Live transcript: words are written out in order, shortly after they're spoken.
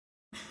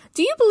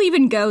Do you believe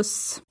in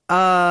ghosts?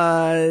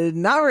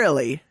 Not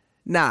really.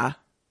 Nah.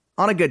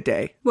 On a good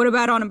day. What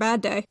about on a bad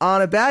day? On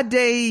a bad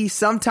day,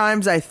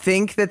 sometimes I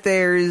think that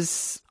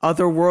there's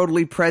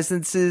otherworldly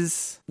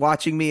presences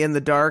watching me in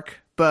the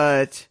dark,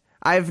 but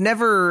I've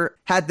never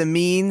had the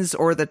means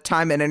or the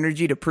time and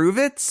energy to prove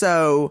it,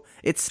 so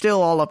it's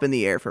still all up in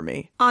the air for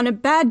me. On a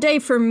bad day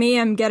for me,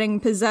 I'm getting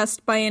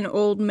possessed by an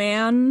old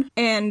man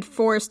and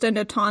forced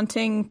into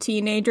taunting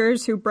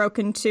teenagers who broke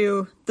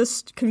into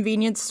this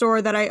convenience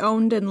store that I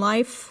owned in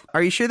life.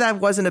 Are you sure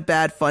that wasn't a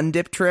bad fun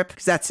dip trip?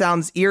 Because that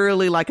sounds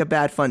eerily like a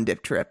bad fun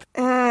dip trip.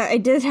 I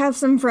did have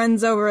some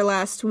friends over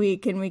last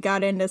week and we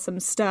got into some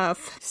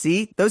stuff.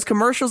 See? Those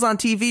commercials on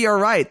TV are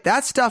right.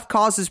 That stuff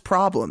causes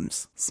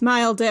problems.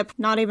 Smile dip,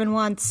 not even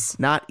once.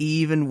 Not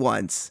even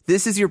once.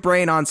 This is your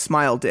brain on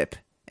Smile Dip.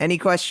 Any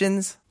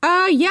questions?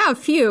 Yeah, a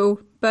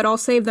few, but I'll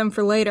save them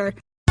for later.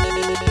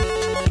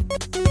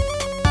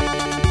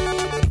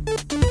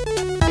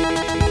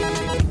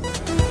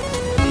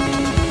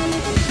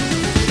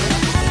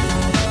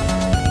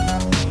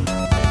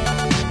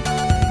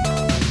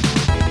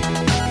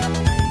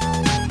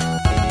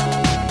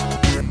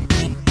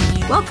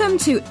 Welcome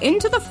to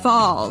Into the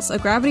Falls, a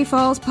Gravity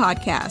Falls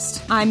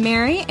podcast. I'm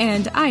Mary,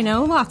 and I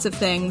know lots of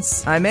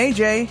things. I'm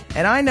AJ,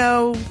 and I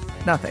know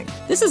nothing.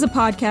 This is a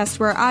podcast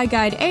where I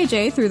guide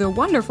AJ through the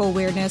wonderful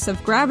weirdness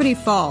of Gravity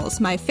Falls,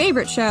 my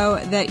favorite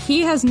show that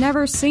he has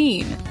never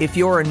seen. If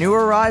you're a new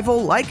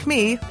arrival like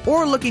me,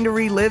 or looking to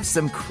relive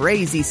some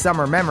crazy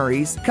summer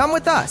memories, come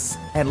with us,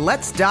 and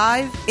let's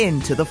dive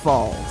into the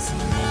falls.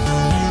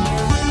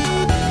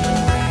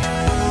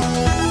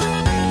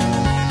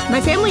 My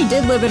family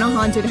did live in a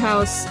haunted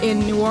house in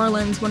New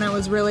Orleans when I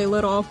was really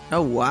little.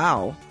 Oh,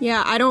 wow.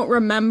 Yeah, I don't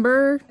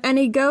remember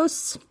any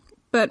ghosts,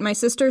 but my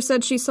sister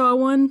said she saw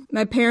one.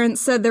 My parents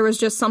said there was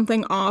just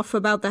something off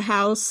about the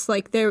house.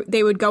 Like,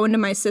 they would go into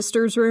my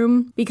sister's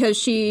room because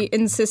she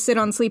insisted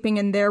on sleeping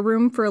in their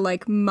room for,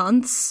 like,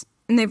 months.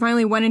 And they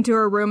finally went into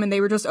her room and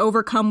they were just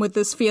overcome with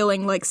this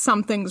feeling like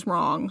something's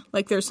wrong.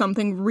 Like there's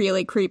something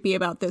really creepy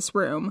about this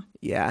room.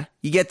 Yeah.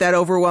 You get that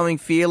overwhelming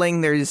feeling.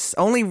 There's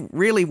only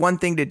really one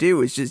thing to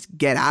do is just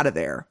get out of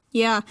there.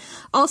 Yeah.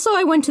 Also,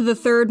 I went to the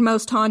third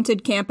most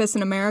haunted campus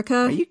in America.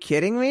 Are you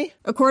kidding me?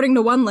 According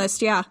to one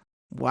list, yeah.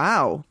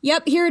 Wow.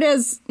 Yep, here it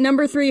is.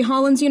 Number 3,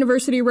 Hollins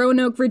University,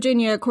 Roanoke,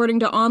 Virginia, according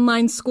to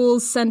Online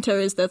Schools Center,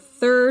 is the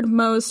third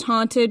most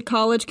haunted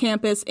college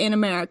campus in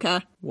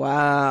America.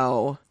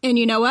 Wow. And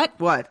you know what?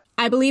 What?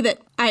 I believe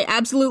it. I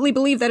absolutely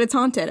believe that it's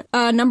haunted.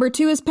 Number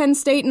 2 is Penn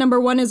State. Number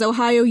 1 is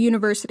Ohio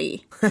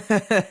University.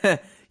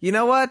 You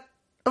know what?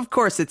 Of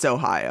course it's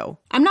Ohio.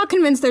 I'm not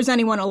convinced there's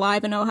anyone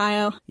alive in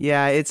Ohio.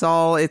 Yeah, it's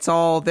all,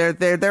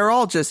 they're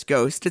all just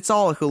ghosts. It's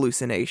all a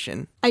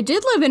hallucination. I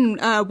did live in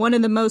one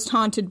of the most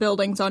haunted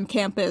buildings on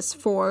campus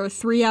for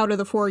 3 out of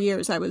the 4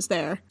 years I was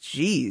there.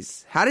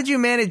 Jeez, how did you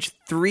manage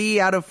 3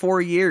 out of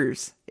 4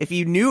 years if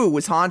you knew it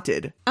was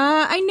haunted?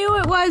 I knew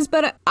it was,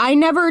 but I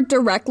never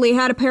directly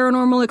had a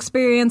paranormal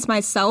experience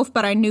myself,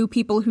 but I knew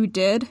people who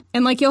did.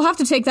 And, like, you'll have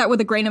to take that with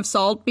a grain of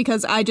salt,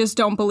 because I just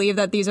don't believe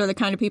that these are the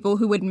kind of people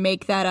who would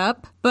make that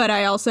up. But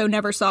I also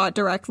never saw it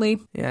directly.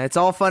 Yeah, it's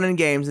all fun and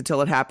games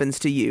until it happens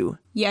to you.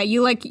 Yeah,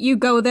 you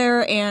go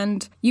there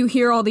and you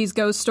hear all these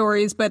ghost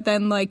stories, but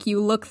then, like,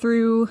 you look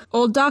through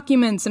old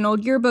documents and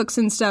old yearbooks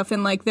and stuff,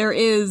 and, like, there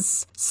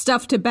is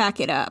stuff to back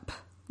it up.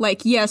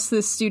 Like, yes,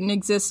 this student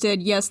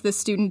existed. Yes, this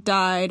student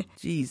died.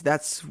 Jeez,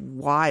 that's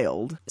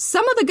wild.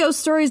 Some of the ghost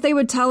stories they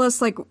would tell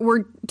us, like,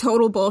 were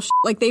total bullshit.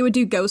 Like, they would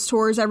do ghost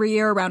tours every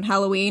year around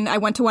Halloween. I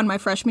went to one my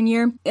freshman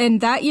year. And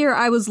that year,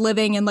 I was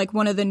living in, like,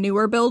 one of the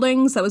newer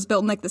buildings that was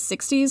built in, like, the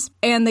 60s.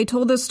 And they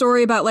told this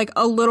story about, like,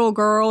 a little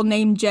girl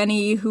named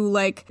Jenny who,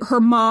 like, her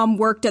mom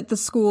worked at the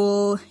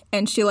school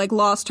and she, like,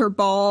 lost her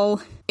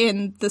ball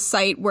in the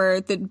site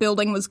where the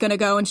building was gonna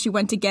go, and she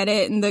went to get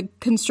it, and the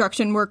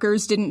construction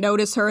workers didn't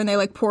notice her, and they,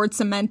 like, poured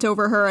cement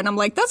over her, and I'm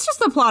like, that's just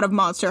the plot of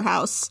Monster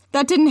House.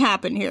 That didn't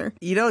happen here.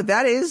 You know,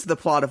 that is the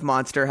plot of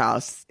Monster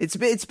House. It's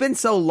been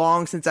so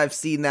long since I've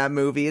seen that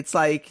movie. It's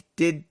like,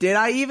 did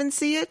I even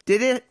see it?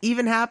 Did it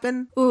even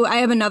happen? Ooh, I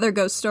have another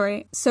ghost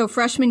story. So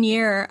freshman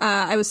year,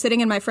 I was sitting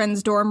in my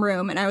friend's dorm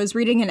room, and I was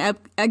reading an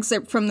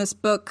excerpt from this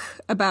book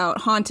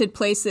about haunted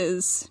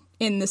places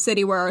in the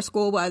city where our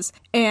school was,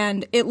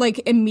 and it,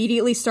 like,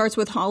 immediately starts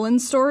with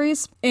Hollins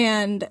stories,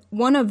 and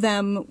one of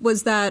them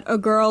was that a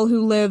girl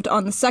who lived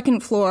on the second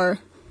floor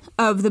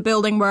of the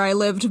building where I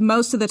lived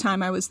most of the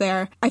time I was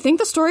there. I think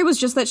the story was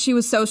just that she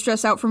was so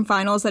stressed out from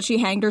finals that she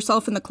hanged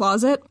herself in the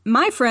closet.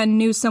 My friend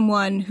knew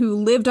someone who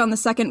lived on the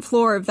second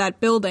floor of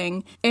that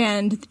building,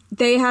 and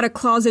they had a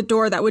closet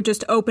door that would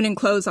just open and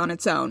close on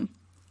its own.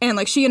 And,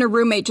 like, she and her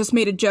roommate just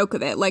made a joke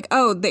of it. Like,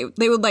 oh, they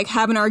would, like,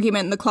 have an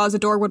argument and the closet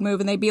door would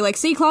move and they'd be like,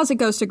 see, closet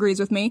ghost agrees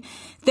with me.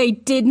 They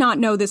did not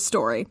know this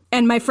story.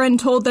 And my friend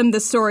told them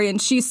this story, and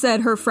she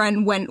said her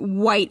friend went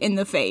white in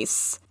the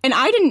face. And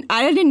I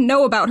didn't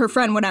know about her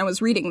friend when I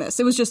was reading this.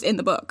 It was just in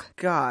the book.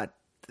 God,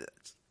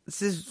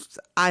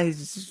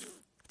 it's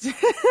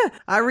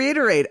I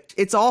reiterate,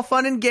 it's all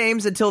fun and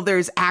games until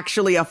there's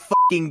actually a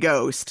fucking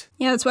ghost.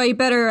 Yeah, that's why you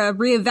better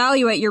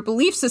reevaluate your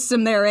belief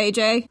system there,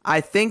 AJ.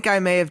 I think I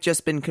may have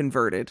just been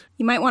converted.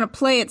 You might want to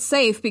play it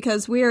safe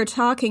because we are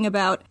talking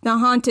about the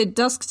haunted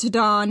Dusk to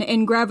Dawn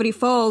in Gravity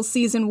Falls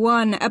Season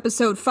 1,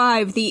 Episode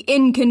 5, The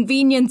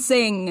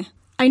Inconveniencing.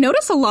 I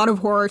notice a lot of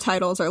horror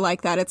titles are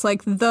like that. It's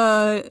like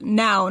the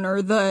noun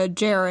or the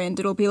gerund.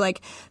 It'll be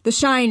like The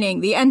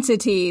Shining, The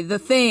Entity, The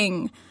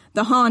Thing,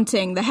 The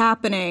Haunting, The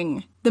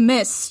Happening, The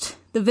Mist,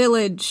 The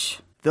Village.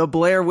 The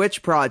Blair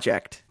Witch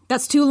Project.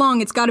 That's too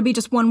long. It's got to be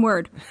just one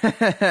word.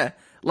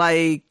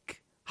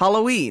 Like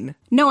Halloween.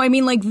 No, I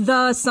mean like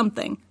the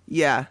something.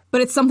 Yeah.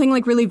 But it's something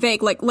like really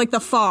vague, like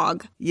The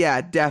Fog. Yeah,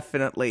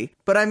 definitely.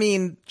 But I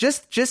mean,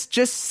 just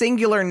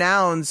singular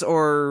nouns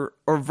or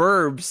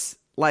verbs,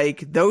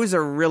 like those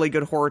are really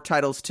good horror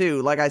titles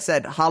too. Like I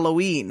said,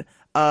 Halloween,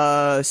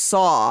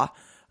 Saw,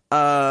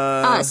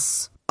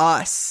 Us.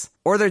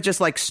 Or they're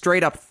just like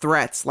straight up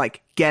threats,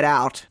 like get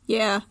out.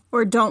 Yeah,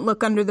 or don't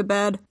look under the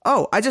bed.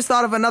 Oh, I just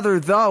thought of another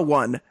the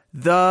one.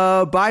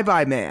 The Bye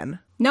Bye Man.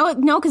 No,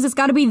 because it's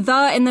got to be the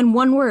and then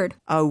one word.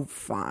 Oh,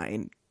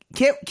 fine.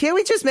 Can't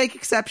we just make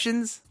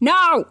exceptions?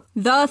 No!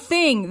 The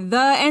Thing,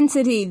 The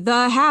Entity,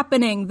 The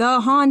Happening,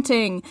 The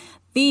Haunting,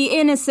 The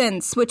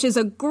Innocents, which is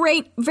a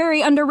great,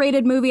 very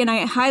underrated movie, and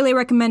I highly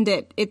recommend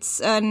it.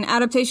 It's an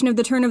adaptation of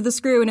The Turn of the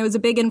Screw, and it was a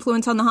big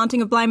influence on The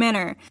Haunting of Bly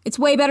Manor. It's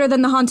way better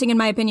than The Haunting, in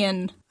my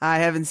opinion. I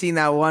haven't seen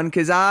that one,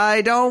 because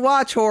I don't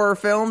watch horror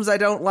films. I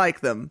don't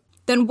like them.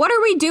 Then what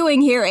are we doing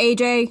here,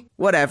 AJ?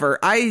 Whatever.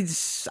 I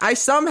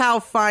somehow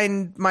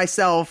find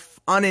myself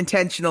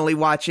unintentionally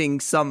watching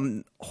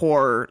some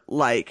horror.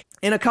 Like,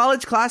 in a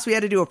college class, we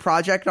had to do a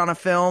project on a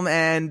film,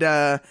 and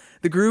the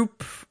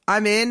group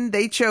I'm in,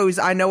 they chose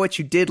I Know What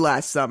You Did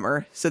Last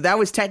Summer. So that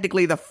was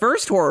technically the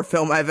first horror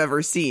film I've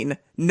ever seen.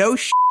 No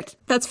shit.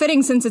 That's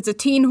fitting since it's a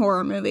teen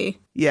horror movie.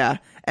 Yeah.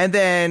 And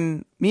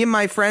then me and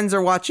my friends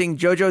are watching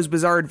JoJo's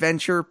Bizarre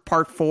Adventure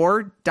Part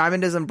 4,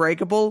 Diamond is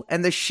Unbreakable,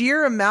 and the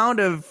sheer amount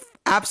of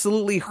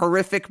absolutely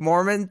horrific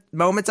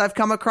moments I've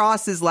come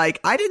across is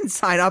like, I didn't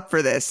sign up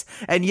for this,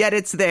 and yet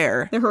it's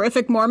there. The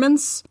horrific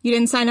Mormons? You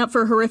didn't sign up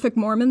for horrific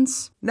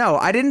Mormons? No,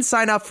 I didn't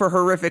sign up for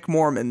horrific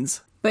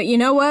Mormons. But you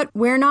know what?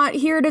 We're not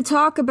here to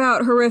talk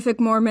about horrific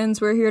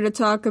Mormons. We're here to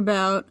talk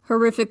about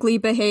horrifically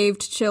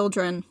behaved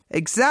children.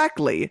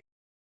 Exactly.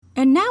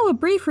 And now a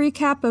brief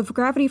recap of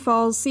Gravity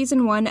Falls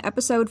Season 1,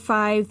 Episode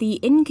 5, The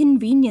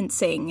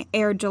Inconveniencing,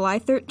 aired July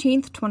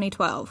 13th,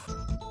 2012.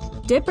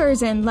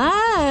 Dipper's in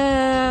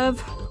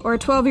love, or a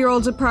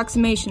 12-year-old's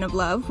approximation of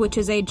love, which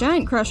is a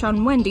giant crush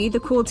on Wendy, the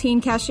cool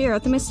teen cashier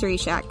at the Mystery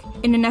Shack.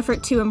 In an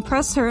effort to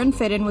impress her and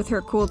fit in with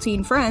her cool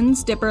teen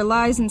friends, Dipper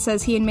lies and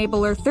says he and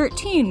Mabel are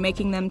 13,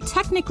 making them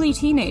technically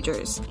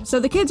teenagers.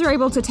 So the kids are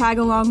able to tag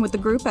along with the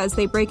group as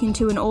they break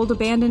into an old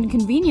abandoned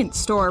convenience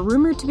store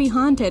rumored to be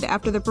haunted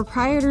after the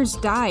proprietors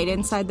died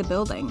inside the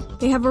building.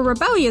 They have a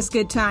rebellious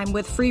good time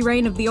with free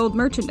reign of the old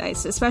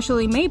merchandise,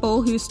 especially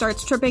Mabel, who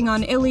starts tripping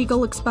on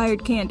illegal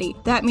expired candy.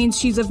 That means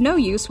she's of no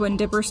use when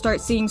Dipper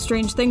starts seeing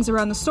strange things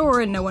around the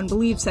store and no one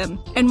believes him.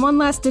 In one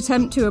last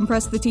attempt to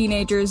impress the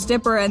teenagers,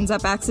 Dipper ends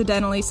up accidentally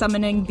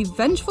summoning the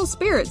vengeful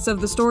spirits of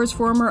the store's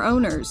former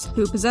owners,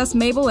 who possess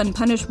Mabel and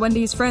punish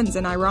Wendy's friends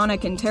in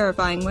ironic and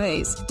terrifying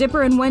ways.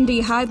 Dipper and Wendy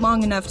hide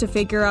long enough to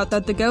figure out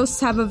that the ghosts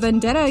have a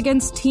vendetta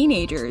against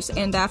teenagers,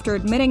 and after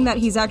admitting that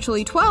he's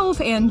actually 12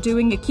 and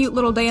doing a cute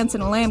little dance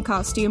in a lamb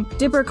costume,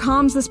 Dipper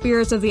calms the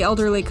spirits of the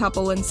elderly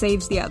couple and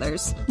saves the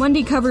others.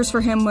 Wendy covers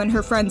for him when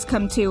her friends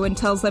come to and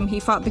tells them he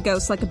fought the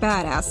ghosts like a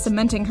badass,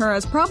 cementing her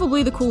as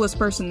probably the coolest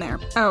person there.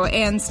 Oh,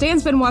 and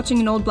Stan's been watching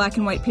an old black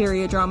and white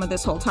period drama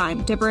this whole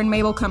time. Dipper and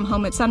Mabel come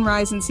home at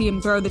sunrise and see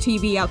him throw the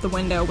TV out the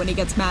window when he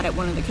gets mad at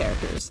one of the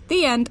characters.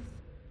 The end.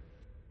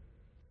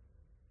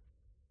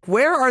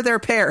 Where are their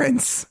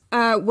parents?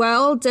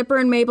 Well, Dipper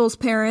and Mabel's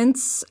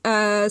parents,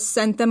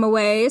 sent them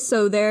away,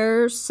 so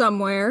they're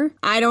somewhere.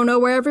 I don't know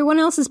where everyone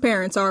else's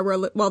parents are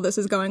while this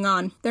is going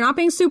on. They're not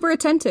being super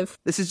attentive.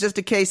 This is just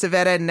a case of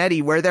Ed, Edd, and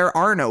Eddy where there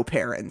are no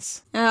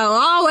parents. Oh,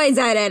 always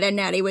Ed, Edd, and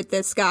Eddy with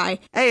this guy.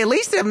 Hey, at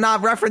least I'm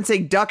not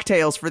referencing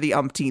DuckTales for the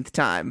umpteenth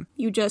time.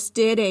 You just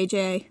did,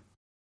 AJ.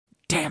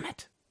 Damn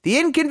it. The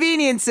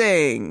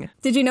Inconveniencing!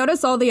 Did you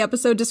notice all the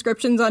episode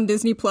descriptions on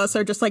Disney Plus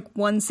are just like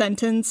one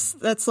sentence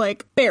that's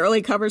like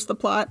barely covers the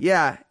plot?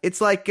 Yeah, it's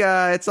like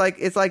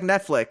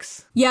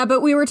Netflix. Yeah,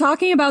 but we were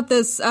talking about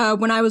this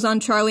when I was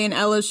on Charlie and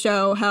Ella's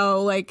show, how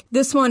like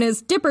this one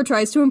is Dipper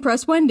tries to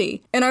impress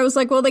Wendy. And I was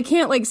like, well, they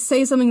can't like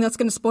say something that's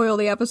going to spoil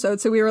the episode.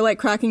 So we were like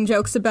cracking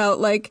jokes about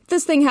like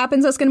this thing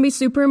happens that's going to be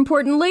super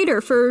important later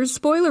for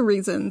spoiler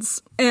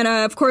reasons. And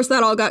of course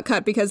that all got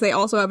cut because they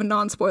also have a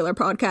non-spoiler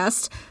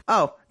podcast.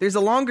 Oh, there's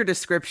a longer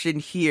description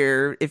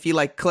here if you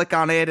like click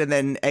on it and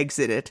then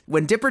exit it.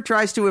 When Dipper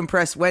tries to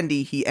impress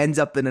Wendy, he ends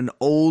up in an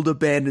old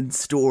abandoned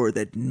store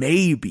that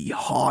may be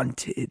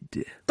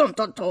haunted. Dun,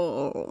 dun,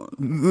 dun.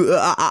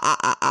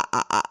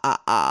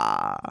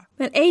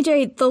 But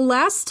AJ, the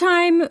last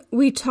time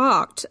we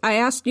talked, I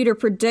asked you to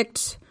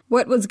predict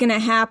what was going to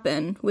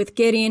happen with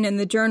Gideon and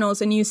the journals,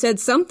 and you said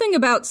something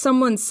about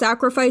someone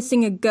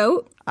sacrificing a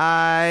goat.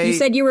 You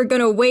said you were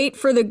going to wait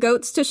for the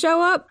goats to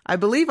show up? I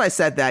believe I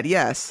said that,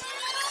 yes.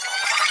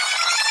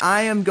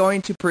 I am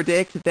going to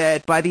predict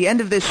that by the end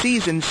of this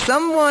season,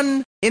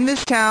 someone in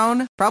this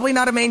town, probably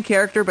not a main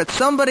character, but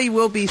somebody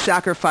will be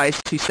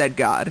sacrificed to said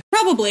god.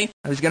 Probably.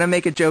 I was going to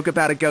make a joke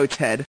about a goat's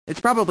head.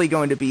 It's probably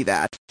going to be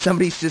that.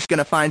 Somebody's just going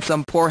to find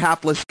some poor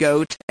hapless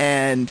goat,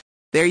 and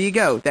there you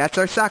go. That's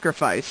our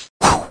sacrifice.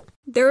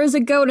 There is a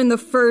goat in the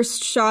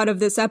first shot of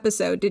this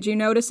episode. Did you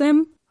notice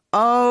him?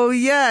 Oh,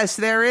 yes,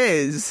 there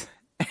is.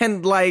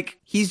 And,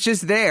 he's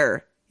just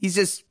there. He's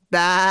just,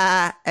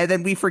 bah, and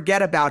then we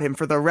forget about him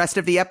for the rest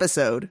of the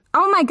episode.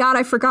 Oh my god,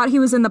 I forgot he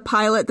was in the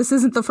pilot. This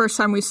isn't the first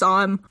time we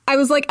saw him. I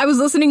was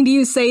listening to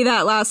you say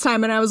that last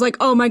time, and I was like,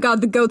 oh my god,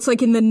 the goat's,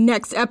 in the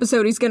next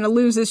episode, he's gonna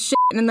lose his shit.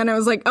 And then I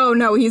was like, oh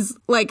no, he's,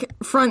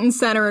 front and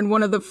center in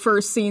one of the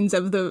first scenes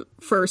of the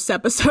first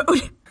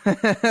episode.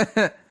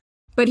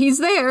 But he's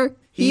there.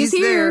 He's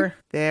here.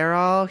 They're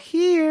all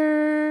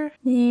here.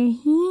 They're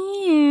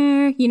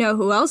here. You know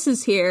who else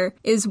is here?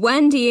 Is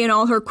Wendy and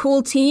all her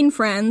cool teen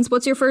friends.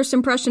 What's your first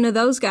impression of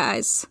those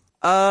guys?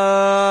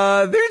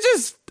 They're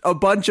just a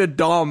bunch of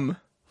dumb.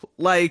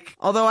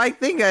 Although I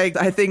think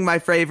my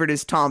favorite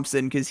is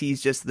Thompson because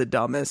he's just the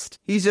dumbest.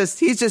 He's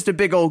just a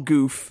big old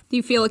goof. Do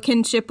you feel a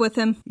kinship with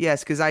him?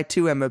 Yes, because I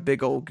too am a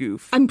big old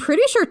goof. I'm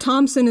pretty sure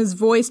Thompson is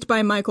voiced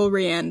by Michael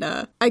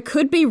Rianda. I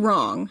could be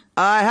wrong.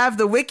 I have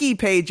the wiki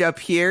page up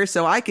here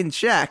so I can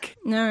check.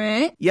 All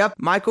right. Yep,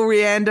 Michael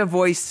Rianda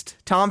voiced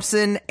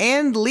Thompson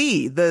and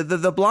Lee,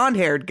 the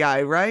blonde-haired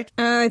guy, right?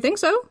 I think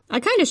so. I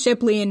kind of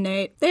ship Lee and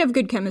Nate. They have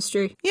good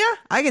chemistry. Yeah,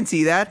 I can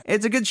see that.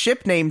 It's a good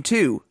ship name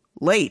too.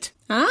 Late.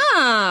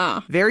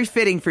 Ah. Very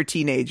fitting for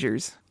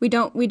teenagers. We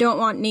don't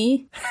want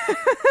knee.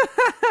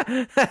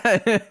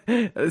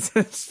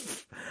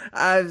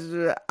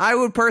 I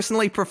would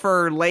personally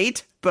prefer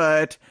late,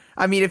 but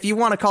I mean, if you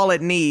want to call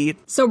it knee.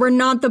 So we're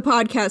not the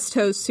podcast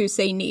hosts who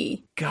say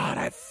knee. God,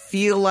 I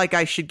feel like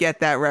I should get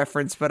that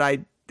reference, but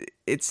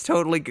it's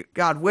totally,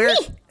 God, where?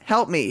 Knee.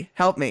 Help me.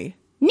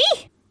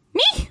 Knee.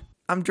 Knee.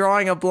 I'm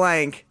drawing a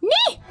blank.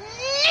 Knee.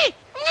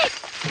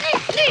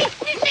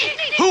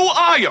 Who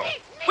are you?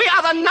 We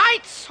are the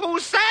knights who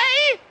say...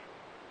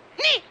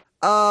 Knee.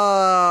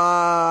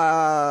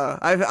 I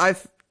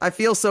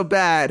feel so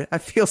bad.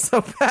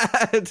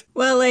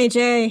 Well,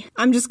 AJ,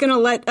 I'm just gonna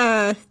let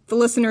the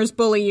listeners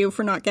bully you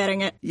for not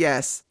getting it.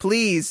 Yes,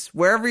 please,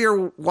 wherever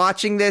you're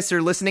watching this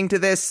or listening to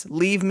this,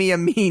 leave me a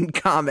mean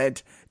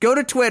comment. Go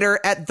to Twitter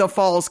at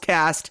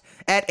 @TheFallsCast,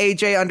 at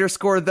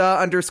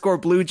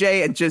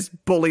AJ_the_BlueJay, and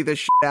just bully the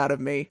shit out of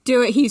me.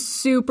 Do it. He's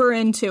super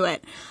into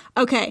it.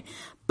 Okay,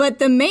 but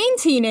the main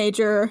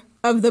teenager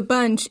of the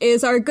bunch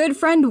is our good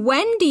friend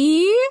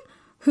Wendy,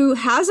 who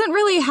hasn't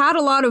really had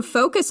a lot of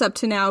focus up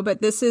to now,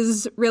 but this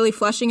is really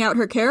fleshing out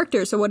her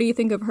character. So what do you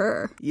think of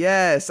her?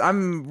 Yes,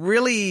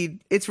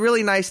 it's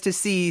really nice to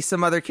see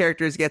some other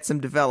characters get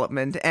some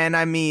development. And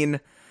I mean,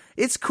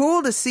 it's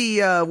cool to see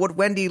what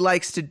Wendy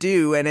likes to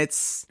do. And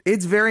it's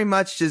very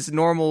much just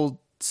normal,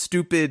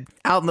 stupid,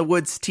 out in the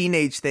woods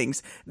teenage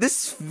things.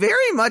 This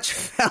very much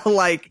felt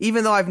like,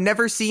 even though I've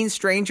never seen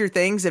Stranger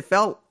Things,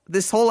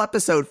 this whole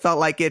episode felt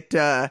like it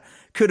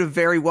could have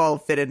very well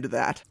fit into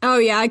that. Oh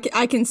yeah,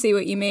 I can see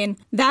what you mean.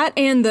 That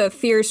and the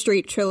Fear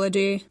Street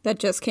trilogy that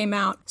just came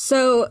out.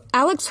 So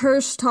Alex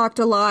Hirsch talked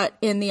a lot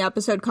in the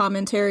episode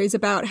commentaries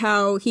about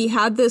how he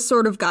had this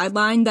sort of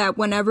guideline that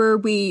whenever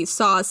we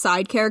saw a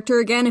side character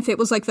again, if it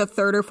was the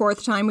third or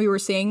fourth time we were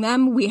seeing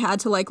them, we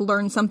had to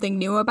learn something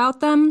new about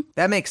them.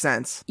 That makes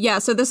sense. Yeah,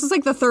 so this is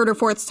the third or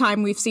fourth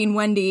time we've seen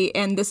Wendy,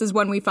 and this is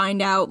when we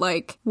find out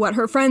what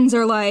her friends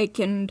are like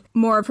and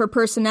more of her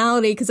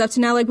personality, because up to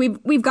now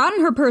we've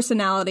gotten her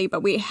personality,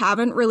 but we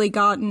haven't really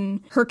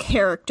gotten her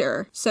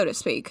character, so to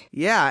speak.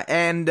 Yeah,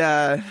 and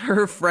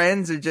her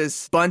friends are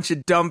just a bunch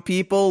of dumb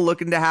people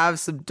looking to have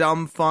some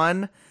dumb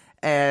fun.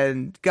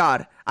 And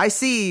God, I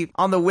see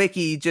on the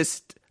wiki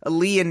just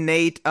Lee and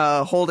Nate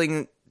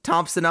holding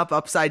Thompson up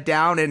upside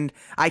down, and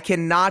I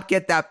cannot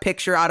get that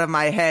picture out of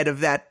my head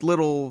of that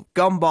little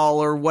gumball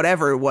or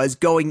whatever it was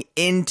going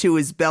into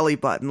his belly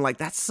button.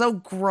 That's so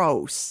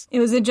gross. It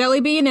was a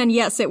jelly bean, and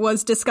yes, it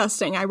was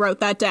disgusting. I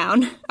wrote that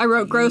down. I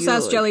wrote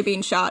gross-ass jelly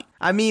bean shot.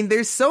 I mean,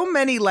 there's so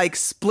many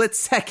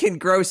split-second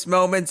gross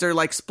moments or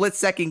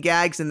split-second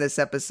gags in this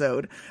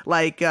episode.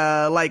 Like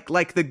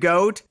the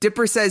goat.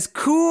 Dipper says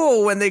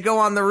cool when they go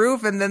on the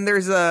roof, and then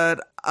there's a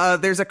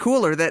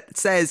cooler that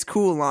says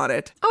cool on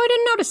it. Oh, I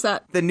didn't notice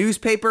that. The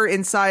newspaper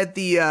inside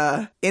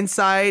the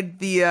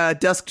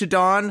Dusk to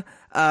Dawn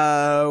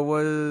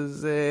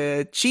was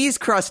cheese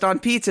crust on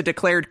pizza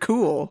declared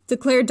cool.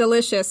 Declared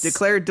delicious.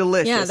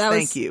 Yeah,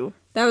 thank you.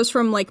 That was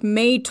from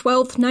May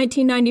 12th,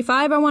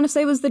 1995, I want to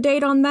say was the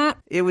date on that.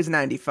 It was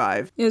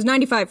 95. It was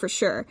 95 for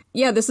sure.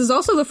 Yeah, this is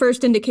also the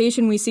first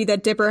indication we see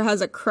that Dipper has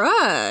a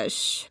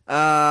crush.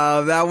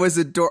 That was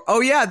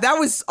Oh yeah, that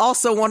was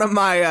also one of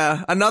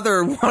my,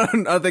 another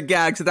one of the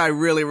gags that I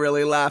really,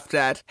 really laughed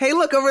at. Hey,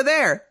 look over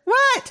there.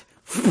 What?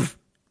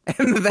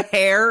 And the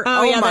hair.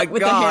 Oh, yeah, my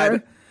with the God.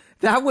 hair.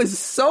 That was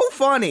so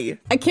funny.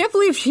 I can't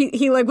believe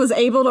he like was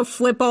able to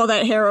flip all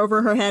that hair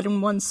over her head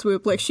in one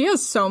swoop. Like, she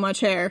has so much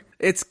hair.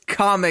 It's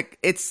comic.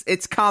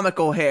 It's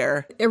comical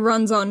hair. It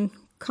runs on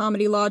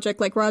comedy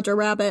logic like Roger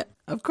Rabbit.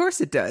 Of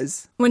course it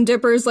does. When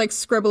Dipper's like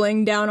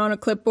scribbling down on a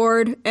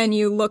clipboard and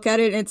you look at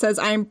it and it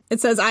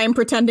says I am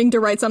pretending to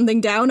write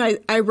something down.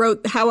 I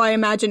wrote how I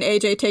imagine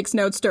AJ takes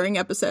notes during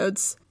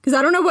episodes. Because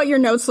I don't know what your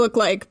notes look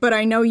like, but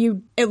I know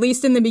you, at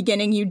least in the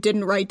beginning, you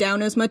didn't write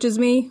down as much as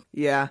me.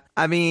 Yeah.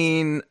 I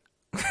mean,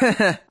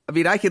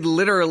 I could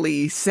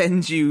literally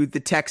send you the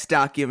text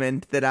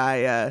document that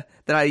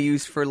I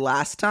used for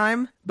last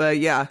time. But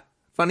yeah,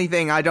 funny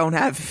thing, I don't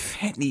have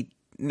any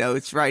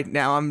notes right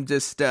now. I'm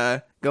just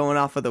going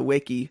off of the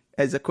wiki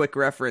as a quick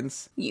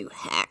reference. You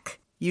hack.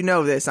 You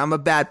know this. I'm a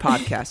bad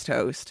podcast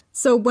host.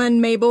 So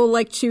when Mabel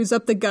like chews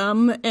up the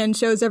gum and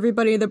shows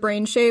everybody the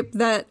brain shape,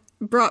 that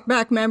brought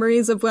back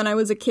memories of when I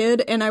was a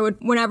kid, and I would,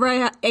 whenever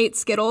I ate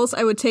Skittles,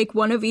 I would take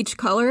one of each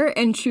color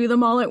and chew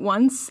them all at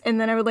once, and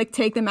then I would like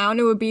take them out and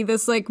it would be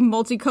this like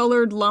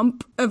multicolored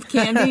lump of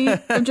candy,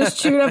 of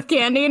just chewed up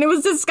candy, and it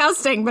was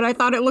disgusting, but I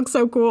thought it looked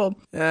so cool.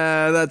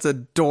 That's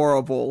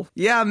adorable.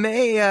 Yeah,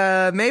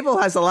 Mabel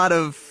has a lot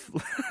of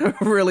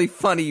really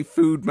funny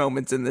food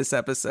moments in this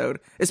episode,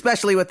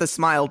 especially with the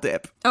smile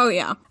dip. Oh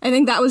yeah. I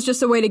think that was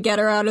just a way to get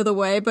her out of the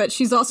way, but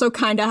she's also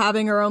kind of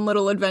having her own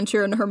little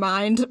adventure in her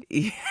mind.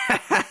 Yeah.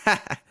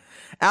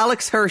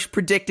 Alex Hirsch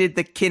predicted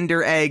the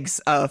Kinder Eggs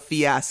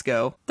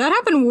fiasco. That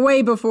happened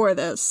way before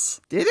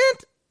this. Did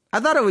it? I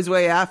thought it was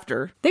way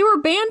after. They were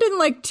banned in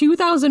like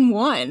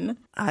 2001.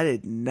 I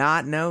did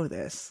not know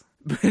this.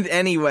 But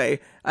anyway,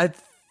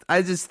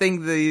 I just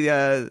think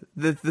the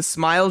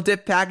smile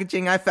dip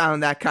packaging, I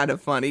found that kind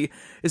of funny,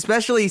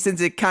 especially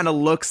since it kind of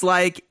looks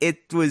like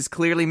it was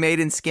clearly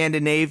made in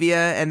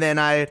Scandinavia, and then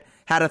I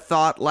had a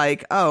thought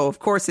like, oh, of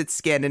course it's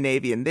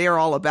Scandinavian. They are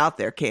all about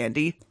their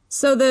candy.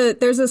 So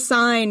there's a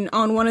sign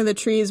on one of the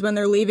trees when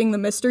they're leaving the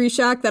Mystery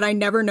Shack that I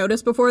never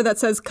noticed before that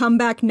says, "Come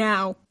back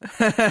now."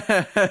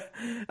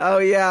 Oh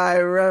yeah, I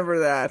remember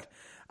that.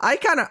 I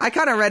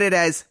kind of read it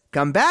as,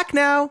 "Come back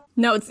now."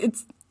 No,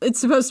 it's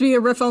supposed to be a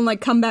riff on like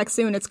 "Come back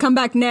soon." It's "Come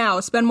back now.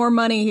 Spend more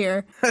money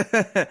here."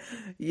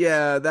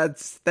 Yeah,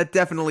 that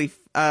definitely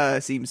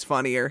seems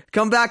funnier.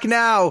 Come back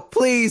now,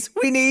 please.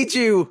 We need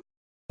you.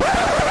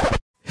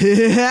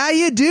 How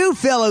you do,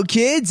 fellow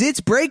kids?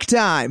 It's break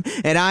time,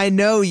 and I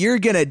know you're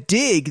gonna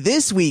dig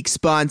this week's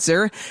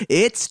sponsor.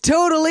 It's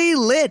Totally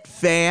Lit,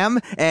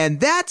 fam, and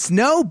that's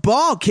no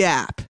ball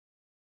cap.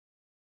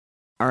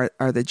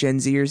 Are the Gen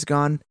Zers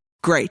gone?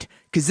 Great,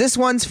 because this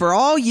one's for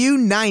all you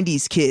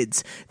 90s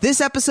kids. This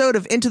episode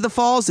of Into the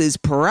Falls is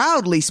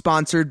proudly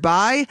sponsored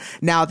by,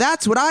 now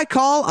that's what I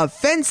call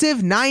offensive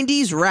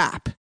 90s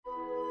rap.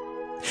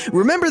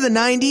 Remember the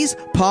 90s?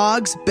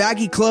 Pogs,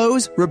 baggy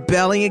clothes,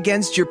 rebelling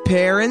against your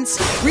parents?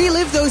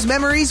 Relive those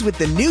memories with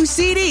the new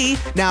CD.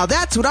 Now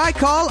that's what I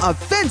call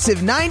offensive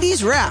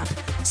 90s rap.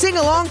 Sing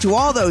along to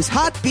all those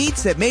hot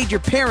beats that made your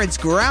parents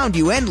ground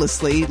you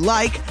endlessly,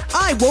 like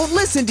I Won't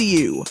Listen to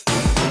You.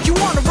 You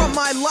wanna run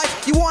my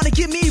life? You wanna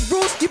give me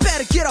rules? You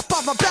better get up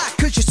off my back,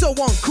 cause you're so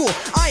uncool.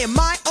 I am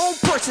my own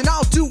person,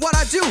 I'll do what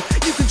I do.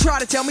 You can try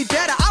to tell me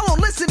better, I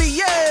won't listen to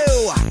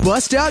you.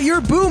 Bust out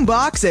your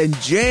boombox and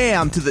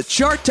jam to the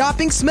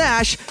chart-topping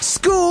smash,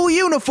 School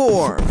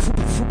Uniform.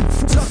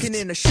 Tucking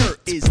in a shirt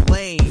is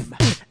lame,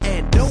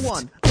 and no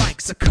one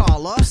likes a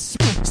collar.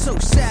 So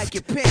sag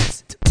your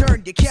pants,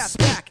 turn your cap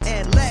back,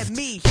 and let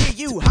me hear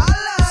you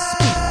holla.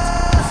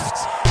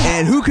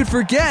 And who could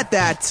forget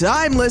that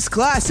timeless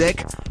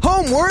classic,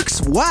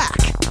 Homework's whack.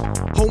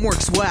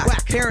 Homework's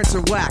whack. Parents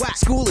are whack.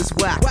 School is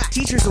whack.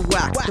 Teachers are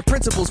whack. The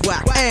principal's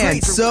whack.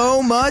 And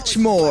so much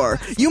more.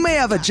 You may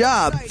have a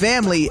job,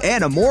 family,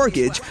 and a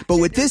mortgage, but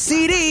with this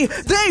CD,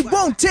 they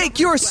won't take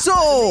your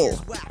soul.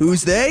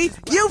 Who's they?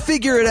 You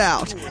figure it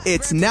out.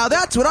 It's Now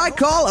That's What I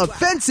Call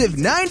Offensive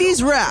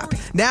 90s Rap.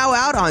 Now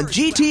out on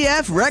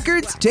GTF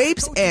records,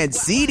 tapes, and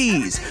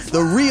CDs.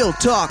 The real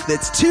talk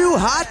that's too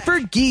hot for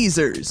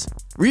geezers.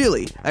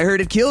 Really? I heard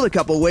it killed a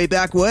couple way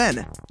back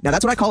when. Now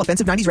That's What I Call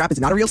Offensive 90s Rap is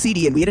not a real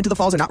CD, and we at Into the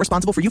Falls are not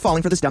responsible for you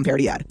falling for this dumb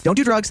parody ad. Don't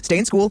do drugs, stay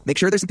in school, make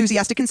sure there's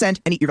enthusiastic consent,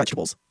 and eat your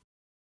vegetables.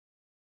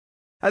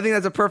 I think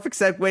that's a perfect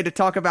segue to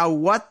talk about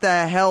what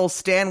the hell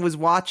Stan was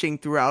watching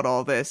throughout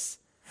all this.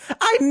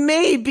 I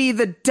may be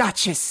the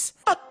Duchess.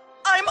 But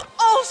I'm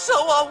also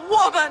a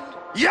woman!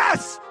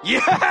 Yes!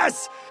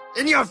 Yes!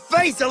 In your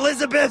face,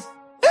 Elizabeth!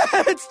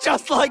 It's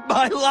just like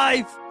my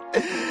life!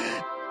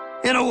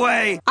 In a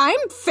way.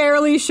 I'm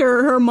fairly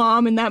sure her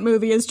mom in that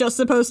movie is just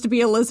supposed to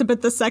be Elizabeth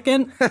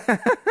II.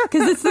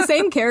 Because it's the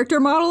same character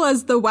model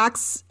as the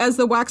wax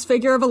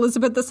figure of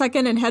Elizabeth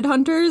II in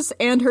Headhunters,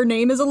 and her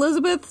name is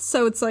Elizabeth,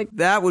 so it's like...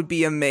 That would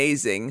be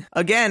amazing.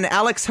 Again,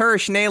 Alex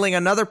Hirsch nailing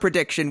another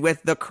prediction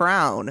with The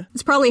Crown.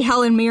 It's probably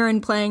Helen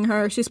Mirren playing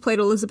her. She's played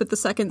Elizabeth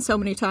II so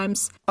many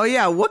times. Oh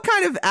yeah, what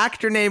kind of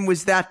actor name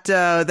was that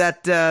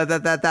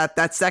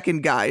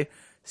second guy?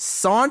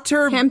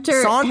 Saunter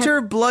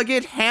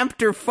Bluggett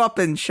Hampter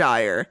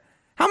Fuppenshire.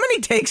 How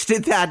many takes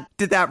did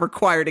that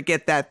require to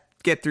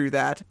get through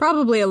that?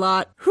 Probably a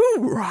lot. Who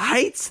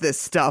writes this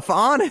stuff,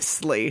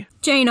 honestly?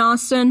 Jane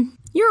Austen.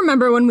 You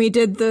remember when we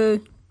did the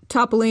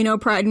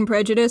Topolino Pride and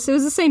Prejudice? It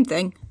was the same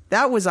thing.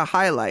 That was a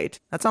highlight.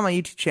 That's on my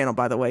YouTube channel,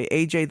 by the way,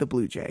 AJ the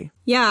Blue Jay.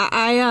 Yeah,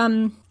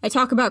 I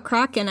talk about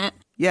crack in it.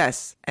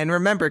 Yes, and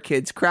remember,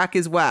 kids, crack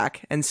is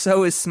whack, and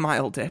so is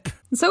Smile Dip.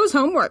 And so is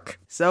homework.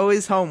 So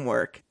is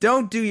homework.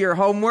 Don't do your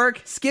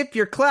homework. Skip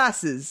your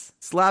classes.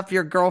 Slap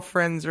your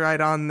girlfriends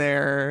right on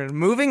there.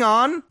 Moving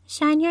on.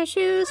 Shine your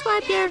shoes,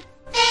 wipe your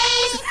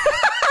face.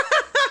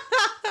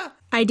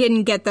 I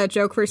didn't get that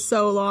joke for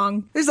so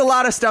long. There's a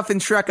lot of stuff in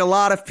Shrek a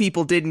lot of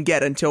people didn't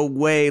get until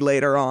way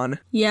later on.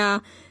 Yeah.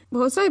 What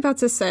was I about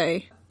to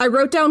say? I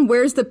wrote down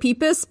Where's the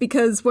Peepus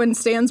because when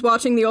Stan's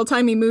watching the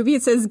old-timey movie,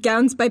 it says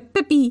Gowns by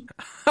Pippi.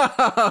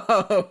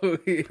 Oh,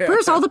 yeah.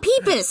 Where's all the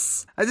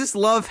Peepus? I just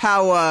love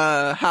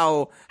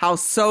how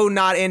so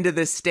not into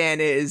this Stan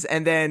is,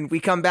 and then we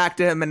come back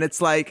to him and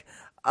it's like,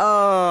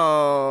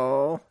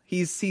 oh,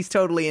 he's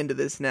totally into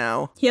this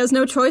now. He has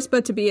no choice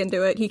but to be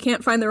into it. He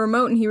can't find the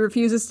remote and he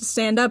refuses to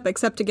stand up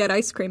except to get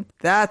ice cream.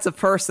 That's a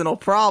personal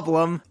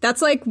problem.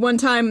 That's like one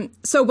time,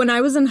 so when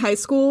I was in high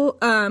school,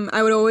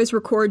 I would always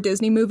record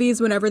Disney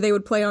movies whenever they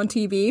would play on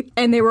TV,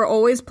 and they were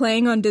always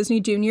playing on Disney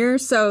Junior,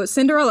 so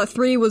Cinderella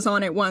 3 was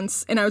on it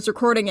once, and I was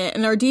recording it,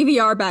 and our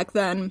DVR back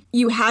then,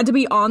 you had to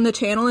be on the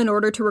channel in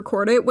order to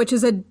record it, which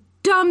is a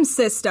dumb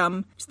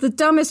system. It's the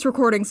dumbest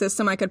recording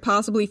system I could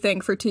possibly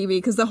think for TV,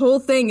 because the whole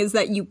thing is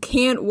that you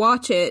can't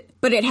watch it,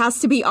 but it has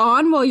to be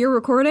on while you're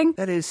recording.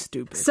 That is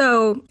stupid.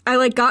 So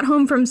I got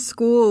home from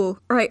school,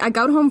 or I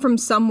got home from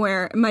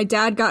somewhere, and my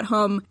dad got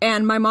home,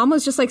 and my mom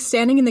was just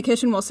standing in the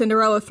kitchen while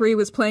Cinderella 3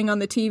 was playing on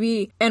the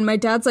TV, and my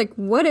dad's like,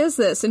 what is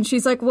this? And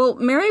she's like, well,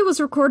 Mary was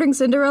recording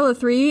Cinderella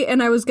 3,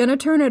 and I was gonna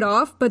turn it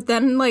off, but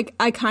then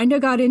I kinda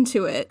got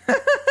into it.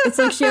 It's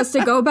like she has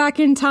to go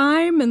back in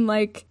time, and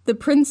the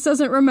prince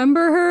doesn't remember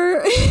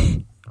her.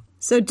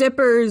 So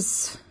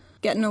Dipper's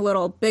getting a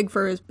little big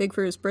for his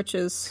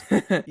britches.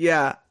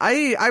 Yeah,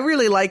 I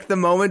really like the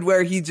moment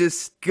where he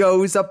just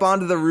goes up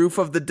onto the roof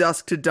of the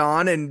Dusk to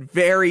Dawn and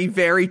very,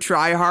 very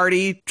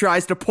try-hardy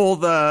tries to pull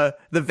the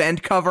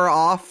vent cover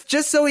off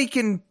just so he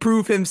can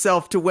prove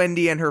himself to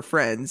Wendy and her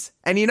friends.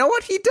 And you know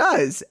what? He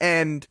does.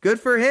 And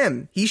good for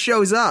him. He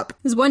shows up.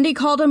 Because Wendy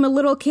called him a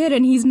little kid,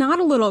 and he's not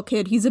a little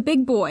kid. He's a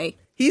big boy.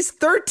 He's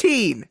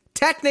 13.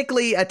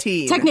 Technically a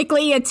teen.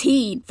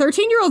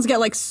 13-year-olds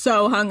get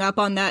so hung up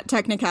on that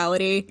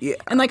technicality. Yeah.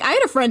 And I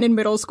had a friend in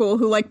middle school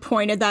who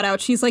pointed that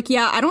out. She's like,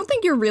 yeah, I don't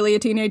think you're really a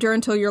teenager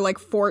until you're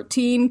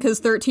 14,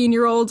 because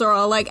 13-year-olds are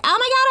all like, oh my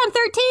god, I'm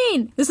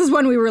 13. This is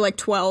when we were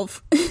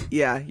 12.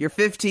 Yeah, you're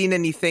 15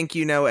 and you think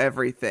you know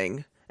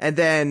everything. And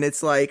then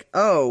it's like,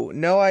 oh,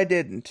 no, I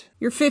didn't.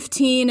 You're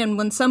 15, and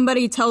when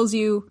somebody tells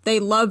you they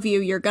love you,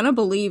 you're gonna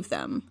believe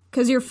them.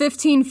 Because you're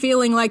 15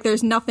 feeling like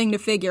there's nothing to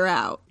figure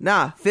out.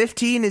 Nah,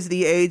 15 is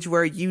the age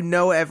where you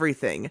know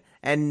everything.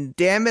 And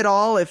damn it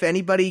all if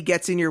anybody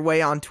gets in your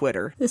way on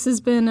Twitter. This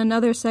has been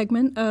another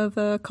segment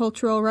of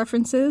cultural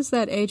references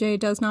that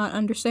AJ does not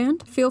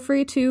understand. Feel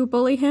free to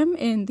bully him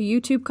in the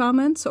YouTube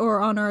comments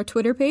or on our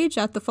Twitter page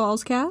at The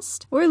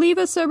Fallscast, or leave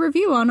us a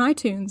review on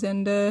iTunes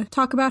and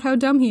talk about how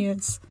dumb he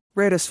is.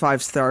 Rate us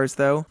 5 stars,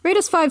 though. Rate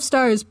us 5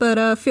 stars,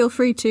 but feel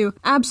free to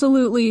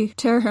absolutely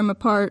tear him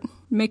apart.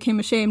 Make him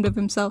ashamed of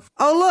himself.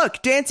 Oh,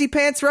 look! Dancy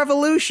Pants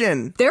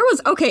Revolution!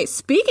 Okay,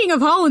 speaking of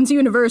Hollins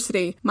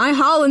University, my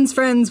Hollins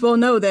friends will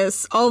know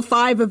this, all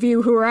 5 of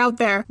you who are out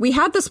there. We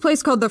had this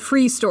place called the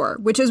Free Store,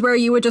 which is where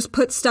you would just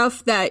put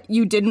stuff that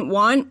you didn't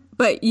want,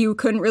 but you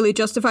couldn't really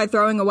justify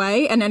throwing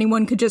away, and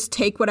anyone could just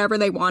take whatever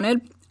they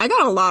wanted. I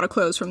got a lot of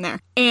clothes from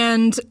there.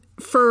 And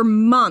for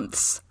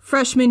months,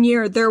 freshman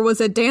year, there was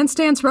a Dance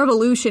Dance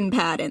Revolution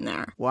pad in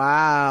there.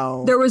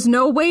 Wow. There was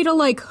no way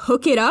to,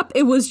 hook it up.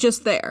 It was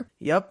just there.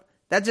 Yep.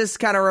 That just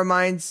kind of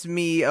reminds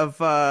me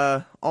of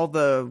all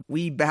the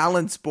Wii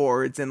balance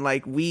boards and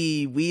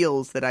Wii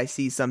wheels that I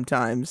see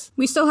sometimes.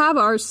 We still have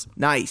ours.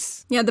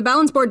 Nice. Yeah, the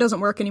balance board doesn't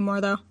work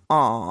anymore, though.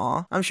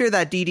 Aw. I'm sure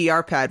that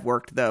DDR pad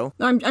worked, though.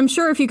 I'm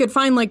sure if you could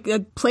find, a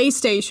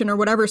PlayStation or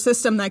whatever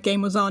system that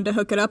game was on to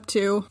hook it up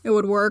to, it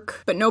would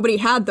work. But nobody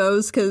had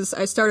those, because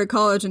I started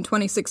college in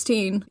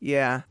 2016.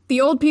 Yeah.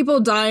 The old people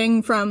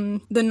dying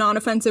from the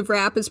non-offensive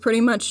rap is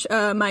pretty much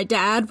my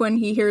dad when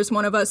he hears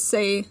one of us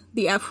say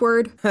the F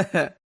word.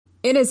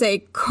 It is a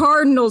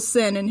cardinal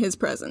sin in his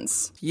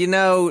presence. You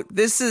know,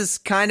 this is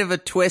kind of a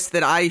twist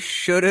that I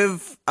should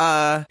have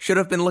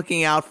been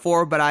looking out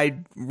for, but I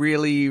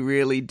really,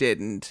 really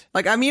didn't.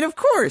 Of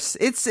course,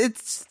 it's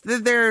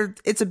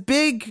a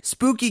big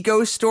spooky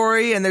ghost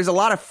story, and there's a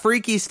lot of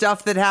freaky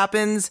stuff that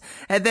happens,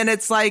 and then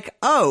it's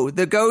oh,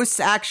 the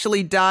ghosts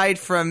actually died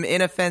from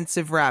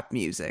inoffensive rap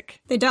music.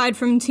 They died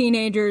from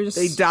teenagers.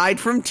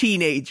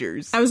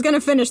 I was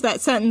gonna finish that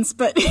sentence,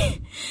 but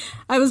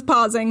I was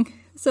pausing.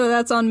 So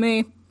that's on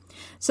me.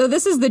 So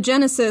this is the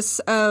genesis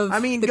of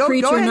the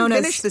creature go ahead known and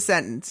as... finish the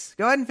sentence.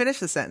 Go ahead and finish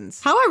the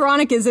sentence. How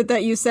ironic is it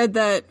that you said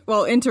that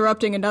while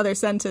interrupting another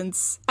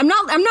sentence? I'm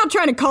not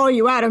trying to call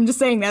you out. I'm just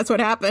saying that's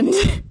what happened.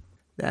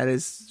 That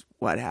is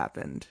what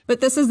happened. But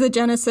this is the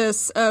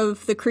genesis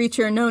of the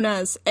creature known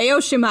as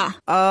Aoshima.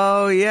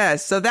 Oh,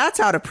 yes. So that's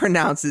how to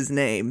pronounce his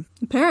name.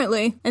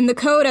 Apparently. And the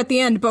code at the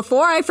end,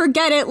 before I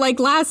forget it like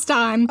last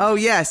time. Oh,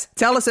 yes.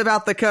 Tell us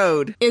about the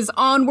code. Is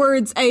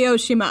onwards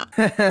Aoshima.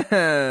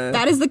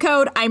 That is the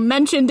code. I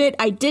mentioned it.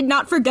 I did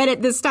not forget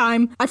it this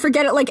time. I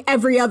forget it like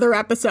every other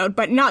episode,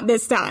 but not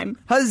this time.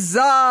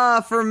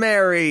 Huzzah for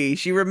Mary.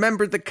 She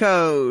remembered the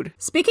code.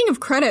 Speaking of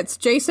credits,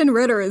 Jason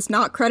Ritter is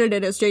not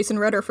credited as Jason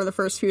Ritter for the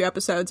first few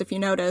episodes, if you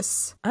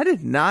notice. I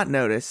did not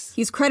notice.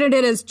 He's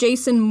credited as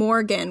Jason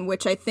Morgan,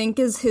 which I think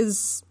is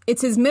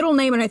it's his middle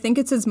name, and I think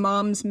it's his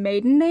mom's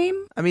maiden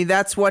name. I mean,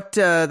 that's what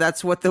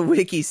the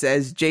wiki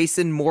says,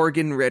 Jason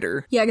Morgan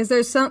Ritter. Yeah, because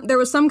there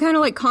was some kind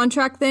of like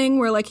contract thing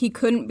where like he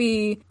couldn't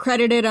be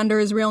credited under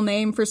his real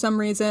name for some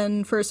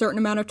reason for a certain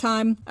amount of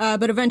time,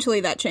 but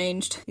eventually that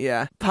changed.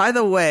 Yeah. By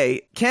the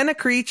way, can a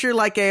creature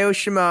like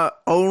Aoshima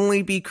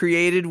only be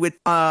created with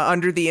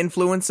under the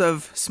influence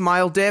of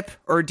Smile Dip,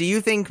 or do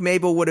you think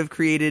Mabel would have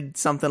created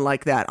something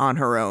like that on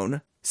her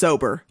own?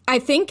 Sober. I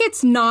think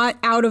it's not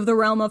out of the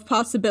realm of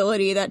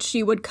possibility that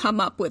she would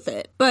come up with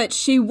it, but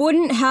she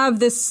wouldn't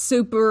have this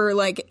super,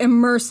 like,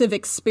 immersive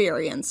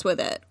experience with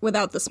it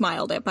without the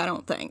Smile Dip, I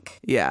don't think.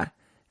 Yeah.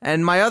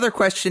 And my other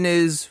question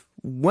is,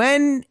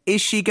 when is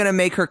she going to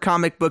make her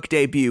comic book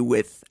debut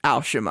with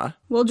Aoshima?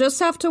 We'll just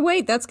have to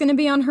wait. That's going to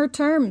be on her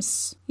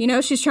terms. You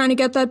know, she's trying to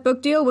get that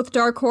book deal with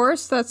Dark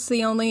Horse. That's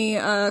the only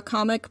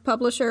comic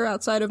publisher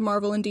outside of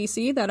Marvel and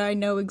DC that I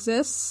know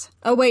exists.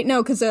 Oh, wait,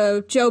 no, because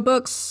Joe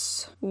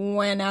Books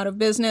went out of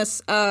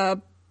business.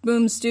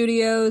 Boom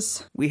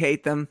Studios. We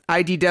hate them.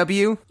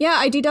 IDW?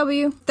 Yeah,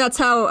 IDW. That's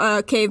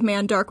how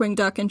Caveman Darkwing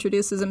Duck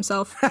introduces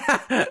himself.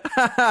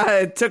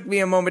 It took me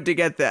a moment to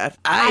get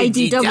that.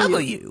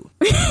 IDW.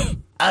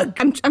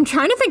 I'm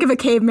trying to think of a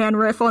caveman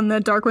riff on the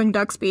Darkwing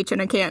Duck speech,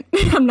 and I can't.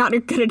 I'm not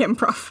good at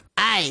improv.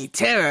 I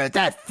terror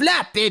that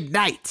flap in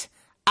night.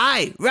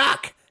 I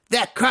rock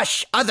that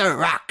crush other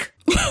rock.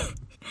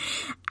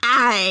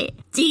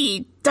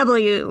 IDW.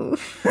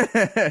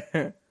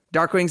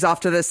 Darkwing's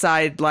off to the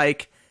side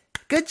like,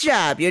 good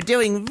job, you're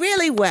doing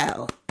really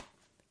well.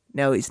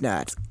 No, he's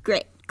not.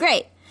 Great. It's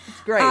great.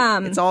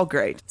 It's all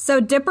great. So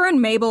Dipper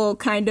and Mabel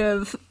kind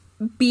of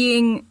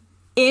being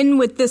in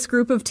with this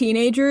group of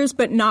teenagers,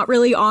 but not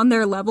really on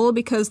their level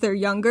because they're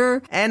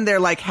younger. And they're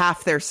like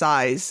half their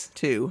size,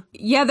 too.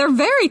 Yeah, they're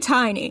very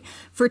tiny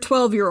for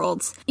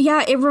 12-year-olds.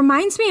 Yeah, it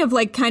reminds me of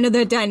like kind of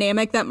the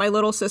dynamic that my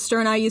little sister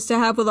and I used to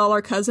have with all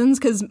our cousins,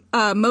 because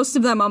most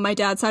of them on my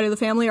dad's side of the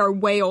family are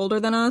way older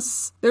than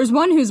us. There's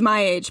one who's my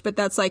age, but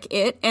that's like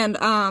it.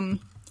 And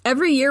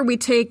every year we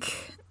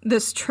take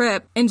this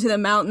trip into the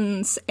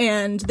mountains,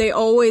 and they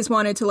always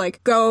wanted to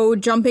like go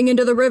jumping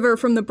into the river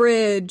from the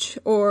bridge,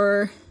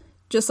 or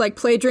just like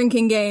play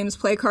drinking games,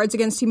 play Cards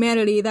Against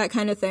Humanity, that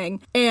kind of thing.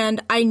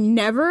 And I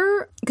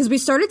never, because we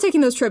started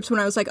taking those trips when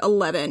I was like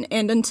 11,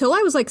 and until I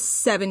was like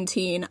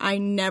 17, I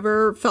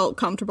never felt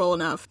comfortable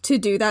enough to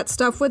do that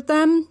stuff with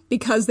them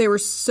because they were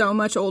so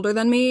much older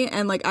than me,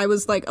 and like I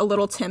was like a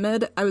little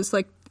timid. I was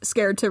like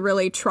scared to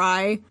really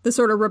try the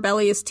sort of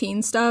rebellious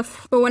teen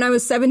stuff. But when I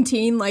was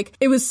 17, like,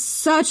 it was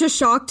such a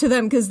shock to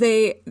them because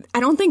I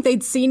don't think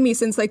they'd seen me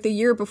since like the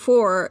year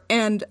before,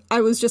 and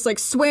I was just like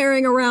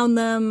swearing around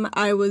them.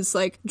 I was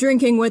like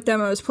drinking with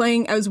them. I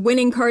was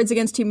winning Cards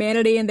Against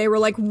Humanity, and they were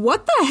like,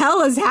 what the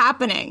hell is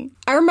happening?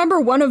 I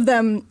remember one of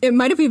them, it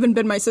might have even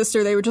been my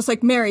sister, they were just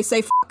like, Mary,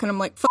 say fuck, and I'm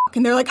like, fuck,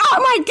 and they're like, oh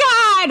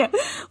my god!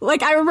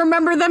 Like, I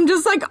remember them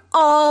just like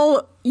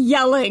all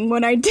yelling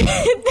when I did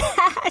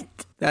that.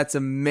 That's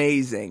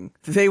amazing.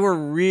 They were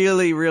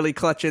really, really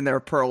clutching their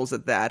pearls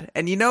at that.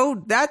 And you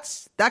know,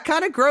 that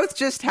kind of growth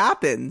just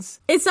happens.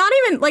 It's not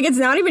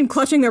even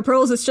clutching their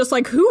pearls. It's just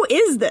like, who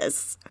is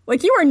this?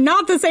 Like, you are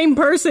not the same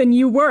person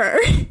you were.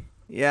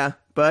 Yeah,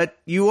 but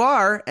you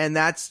are, and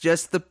that's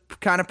just the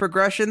kind of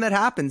progression that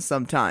happens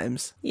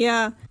sometimes.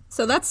 Yeah.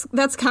 So that's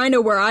kind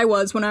of where I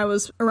was when I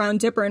was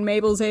around Dipper and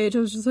Mabel's age. I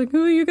was just like,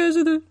 oh, you guys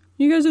are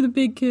the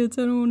big kids.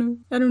 I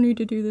don't need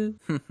to do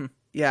this.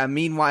 Yeah,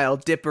 meanwhile,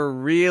 Dipper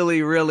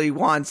really, really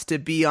wants to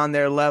be on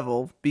their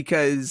level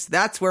because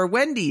that's where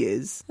Wendy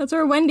is. That's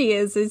where Wendy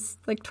is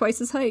like twice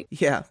his height.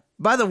 Yeah.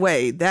 By the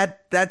way,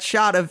 that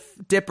shot of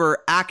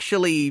Dipper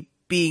actually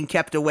being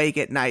kept awake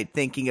at night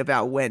thinking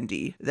about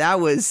Wendy, that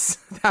was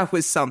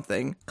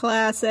something.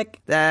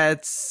 Classic. I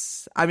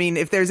mean,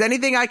 if there's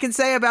anything I can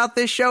say about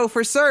this show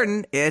for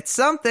certain, it's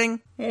something.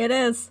 It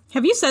is.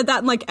 Have you said that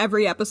in like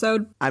every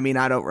episode? I mean,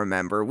 I don't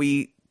remember.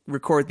 We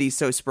record these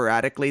so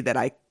sporadically that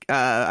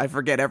I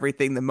forget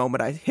everything the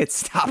moment I hit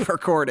stop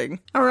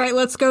recording. All right,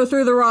 let's go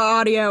through the raw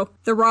audio.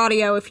 The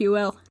rawdio, if you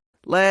will.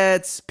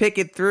 Let's pick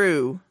it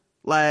through,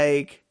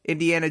 like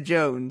Indiana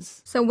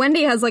Jones. So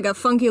Wendy has like a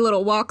funky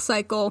little walk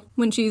cycle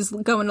when she's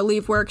going to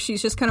leave work.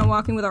 She's just kind of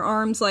walking with her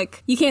arms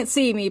like, you can't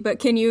see me, but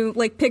can you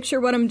like picture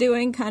what I'm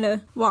doing? Kind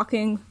of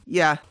walking.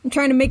 Yeah. I'm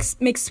trying to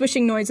make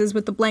swishing noises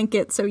with the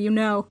blanket so you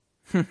know.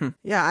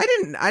 Yeah,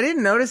 I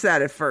didn't notice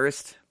that at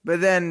first, but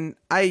then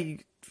I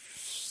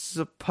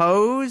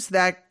suppose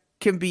that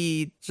can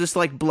be just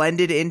like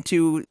blended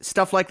into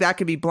stuff like that,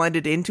 can be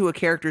blended into a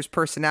character's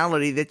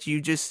personality that you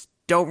just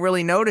don't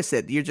really notice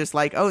it. You're just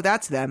like, oh,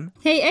 that's them.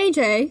 Hey,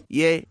 AJ.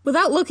 Yeah.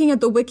 Without looking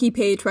at the wiki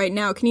page right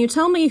now, can you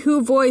tell me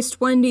who voiced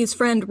Wendy's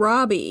friend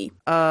Robbie?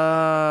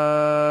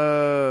 Oh,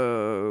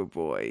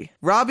 boy.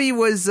 Robbie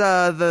was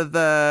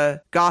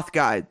the goth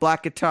guy,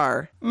 black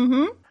guitar.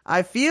 Mm-hmm.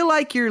 I feel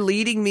like you're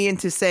leading me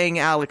into saying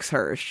Alex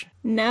Hirsch.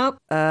 Nope.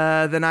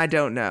 Then I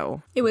don't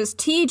know. It was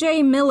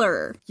TJ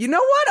Miller. You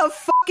know what? Of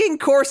fucking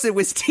course it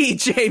was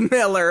TJ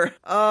Miller.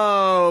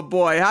 Oh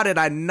boy, how did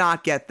I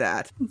not get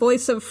that?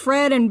 Voice of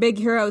Fred in Big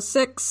Hero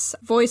 6.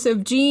 Voice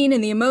of Gene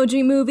in the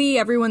Emoji Movie,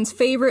 everyone's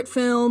favorite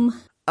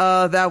film.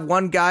 That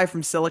one guy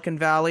from Silicon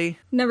Valley.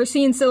 Never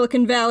seen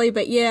Silicon Valley,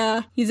 but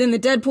yeah. He's in the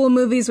Deadpool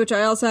movies, which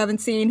I also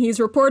haven't seen. He's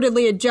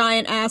reportedly a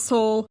giant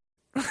asshole.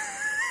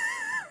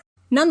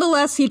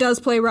 Nonetheless, he does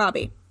play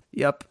Robbie.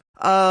 Yep.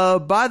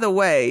 By the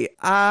way,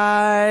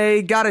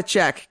 I gotta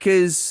check,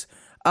 because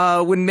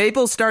when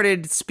Mabel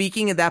started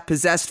speaking in that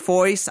possessed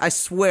voice, I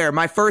swear,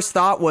 my first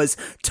thought was,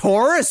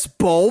 Taurus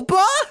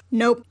Bulba?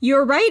 Nope.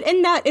 You're right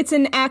in that it's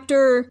an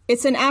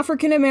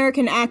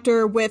African-American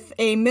actor with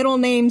a middle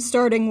name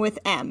starting with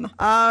M.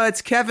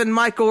 It's Kevin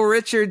Michael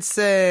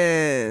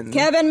Richardson.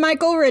 Kevin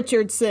Michael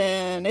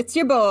Richardson. It's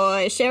your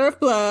boy, Sheriff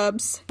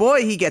Blubs.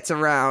 Boy, he gets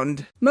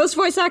around. Most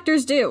voice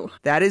actors do.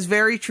 That is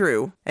very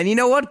true. And you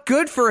know what?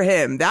 Good for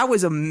him. That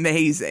was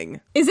amazing.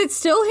 Is it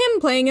still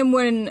him playing him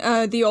when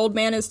the old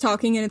man is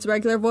talking in its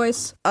regular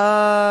voice?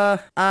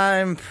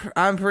 I'm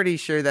pretty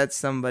sure that's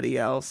somebody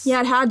else. Yeah,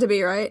 it had to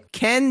be, right?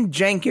 Ken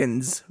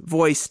Jenkins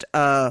voiced,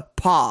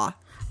 Pa.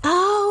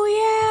 Oh,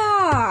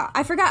 yeah.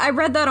 I forgot. I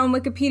read that on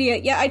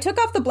Wikipedia. Yeah, I took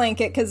off the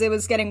blanket because it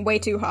was getting way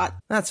too hot.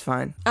 That's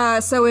fine.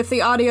 So if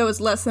the audio is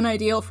less than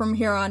ideal from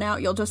here on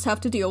out, you'll just have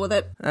to deal with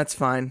it. That's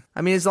fine.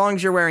 I mean, as long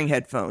as you're wearing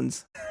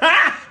headphones.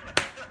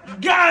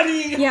 Got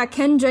him! Yeah,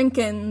 Ken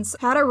Jenkins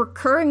had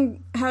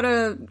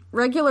a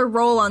regular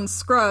role on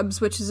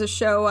Scrubs, which is a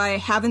show I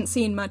haven't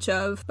seen much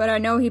of, but I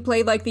know he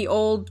played like the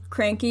old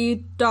cranky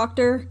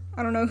doctor.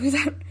 I don't know who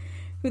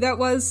that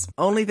was.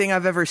 Only thing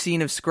I've ever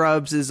seen of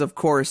Scrubs is, of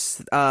course,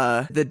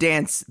 the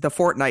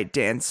Fortnite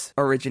dance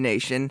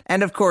origination,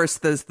 and of course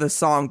the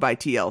song by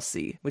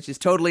TLC, which is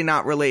totally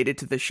not related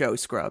to the show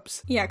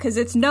Scrubs. Yeah, because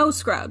it's no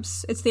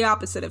Scrubs. It's the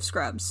opposite of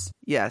Scrubs.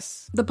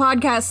 Yes. The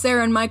podcast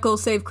Sarah and Michael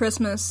Save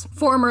Christmas,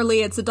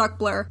 formerly It's a Duck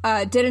Blur,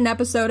 did an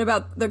episode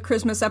about the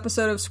Christmas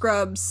episode of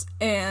Scrubs,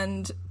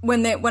 and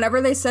whenever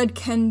they said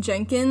Ken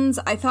Jenkins,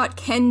 I thought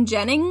Ken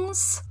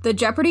Jennings, the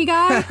Jeopardy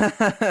guy.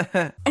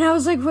 And I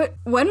was like,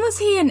 when was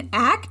he an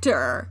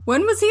actor?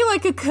 When was he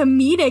like a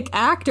comedic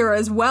actor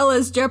as well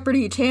as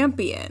Jeopardy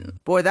champion?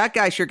 Boy, that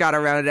guy sure got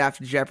around it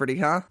after Jeopardy,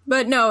 huh?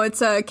 But no,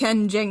 it's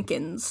Ken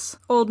Jenkins.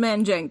 Old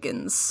Man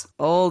Jenkins.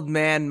 Old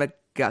Man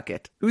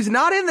McGucket, who's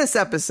not in this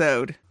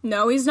episode.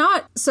 No, he's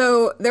not.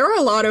 So there are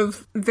a lot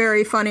of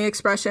very funny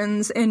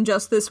expressions in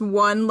just this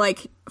one,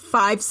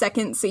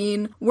 5-second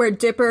scene where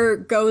Dipper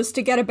goes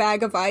to get a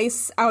bag of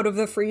ice out of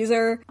the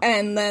freezer,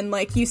 and then,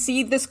 you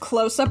see this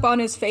close-up on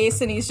his face,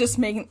 and he's just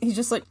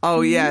like...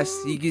 Oh, yes.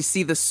 You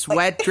see the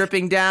sweat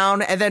dripping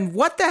down, and then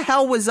what the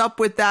hell was up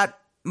with that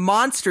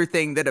monster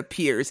thing that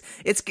appears?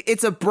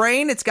 It's a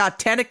brain, it's got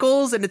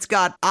tentacles, and it's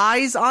got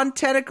eyes on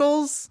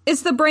tentacles.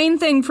 It's the brain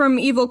thing from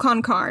Evil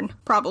Con Carne,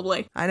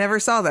 probably. I never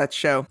saw that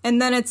show.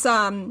 And then it's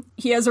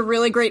he has a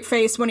really great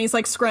face when he's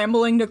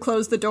scrambling to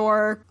close the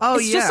door. Oh,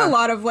 it's just a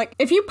lot of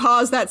if you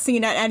pause that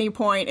scene at any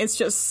point, it's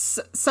just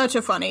such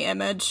a funny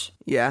image.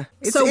 Yeah.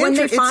 So when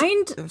they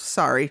find...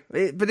 Sorry,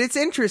 but it's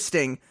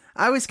interesting.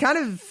 I was kind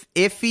of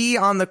iffy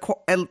on the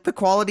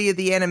quality of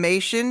the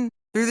animation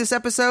through this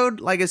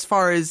episode, as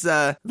far as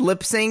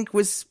lip sync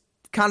was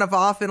kind of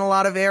off in a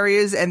lot of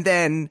areas, and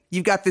then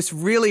you've got this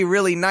really,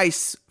 really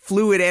nice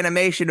fluid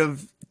animation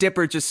of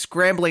Dipper just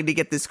scrambling to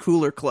get this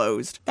cooler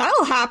closed.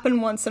 That'll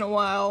happen once in a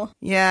while.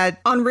 Yeah.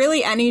 On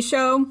really any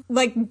show,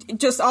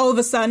 just all of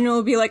a sudden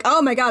it'll be like,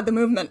 oh my god, the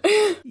movement.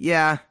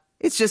 Yeah.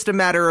 It's just a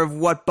matter of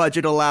what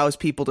budget allows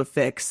people to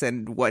fix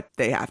and what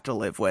they have to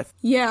live with.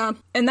 Yeah,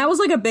 and that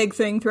was a big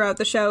thing throughout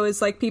the show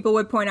is people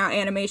would point out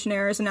animation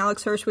errors and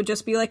Alex Hirsch would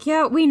just be like,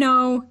 yeah, we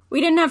know.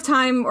 We didn't have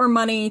time or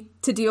money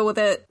to deal with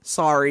it.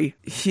 Sorry.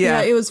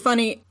 Yeah, it was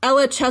funny.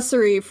 Ella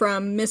Chessery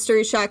from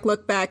Mystery Shack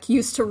Look Back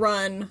used to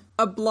run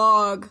a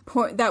blog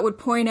that would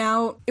point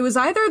out, it was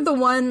either the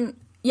one...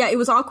 Yeah, it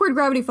was Awkward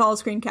Gravity Falls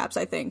screen caps,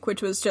 I think,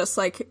 which was just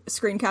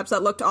screen caps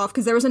that looked off,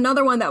 because there was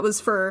another one that was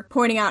for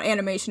pointing out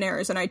animation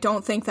errors, and I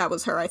don't think that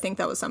was her. I think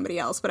that was somebody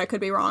else, but I could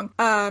be wrong.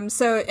 And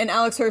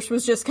Alex Hirsch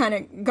was just kind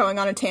of going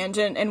on a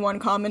tangent in one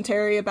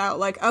commentary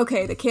about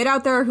okay, the kid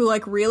out there who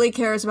really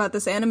cares about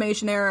this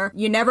animation error,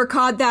 you never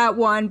caught that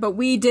one, but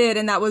we did,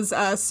 and that was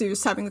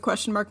Seuss having the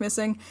question mark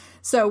missing.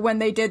 So when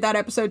they did that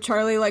episode,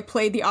 Charlie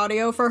played the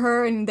audio for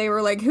her, and they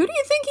were like, who do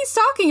you think he's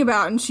talking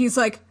about? And she's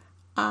like,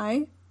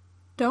 I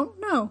don't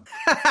know.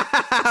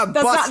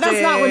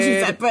 That's not what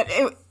she said, but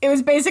it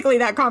was basically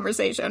that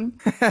conversation.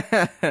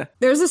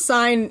 There's a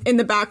sign in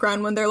the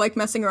background when they're like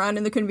messing around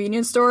in the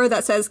convenience store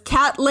that says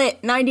cat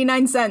lit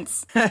 99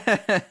 cents.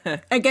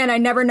 Again, I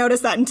never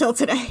noticed that until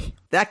today.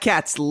 That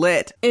cat's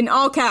lit. In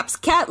all caps,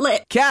 cat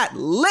lit. Cat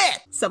lit!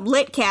 Some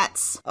lit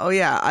cats. Oh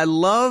yeah, I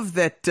love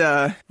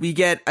that we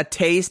get a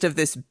taste of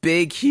this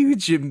big,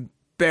 huge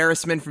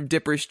embarrassment from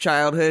Dipper's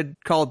childhood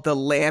called the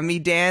Lammy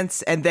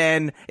Dance, and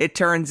then it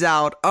turns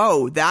out,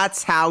 oh,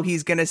 that's how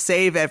he's gonna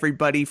save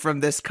everybody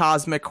from this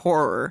cosmic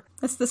horror.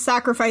 That's the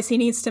sacrifice he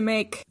needs to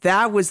make.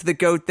 That was the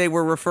goat they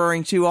were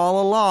referring to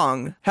all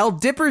along. Hell,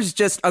 Dipper's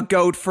just a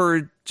goat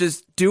for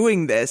just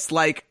doing this.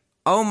 Like,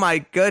 oh my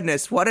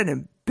goodness, what an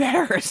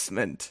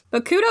embarrassment.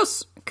 But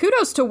kudos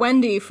to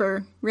Wendy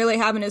for really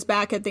having his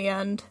back at the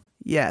end.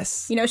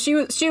 Yes. You know, she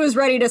was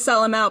ready to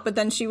sell him out, but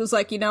then she was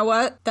like, you know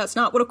what? That's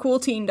not what a cool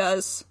teen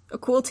does. A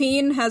cool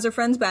teen has her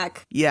friend's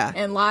back. Yeah.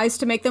 And lies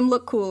to make them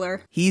look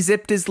cooler. He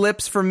zipped his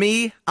lips for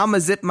me. I'ma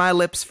zip my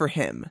lips for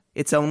him.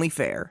 It's only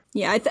fair.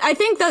 Yeah, I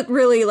think that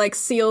really, like,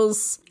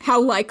 seals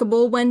how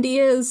likable Wendy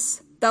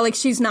is. That, like,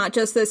 she's not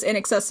just this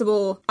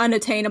inaccessible,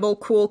 unattainable,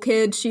 cool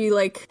kid. She,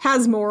 like,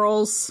 has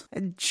morals.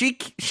 And she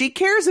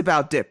cares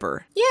about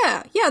Dipper.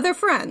 Yeah, they're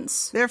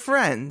friends. They're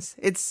friends.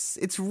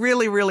 It's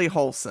really, really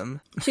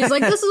wholesome. She's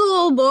like, this is a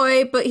little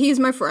boy, but he's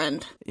my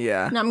friend.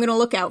 Yeah. And I'm gonna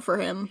look out for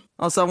him.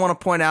 Also, I want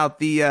to point out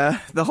the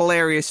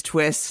hilarious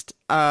twist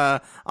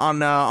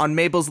on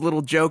Mabel's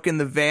little joke in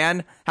the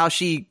van. How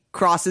she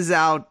crosses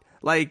out,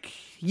 like,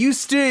 you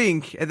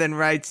stink, and then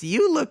writes,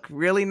 you look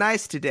really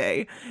nice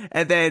today.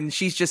 And then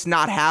she's just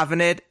not having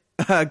it,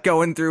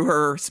 going through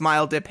her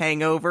smile dip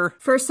hangover.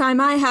 First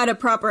time I had a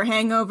proper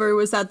hangover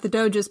was at the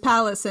Doge's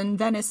Palace in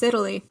Venice,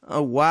 Italy.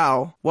 Oh,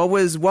 wow. What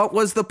was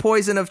the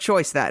poison of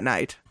choice that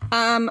night?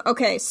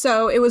 Okay,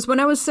 so it was when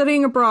I was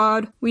studying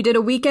abroad. We did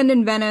a weekend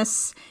in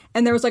Venice,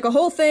 and there was like a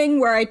whole thing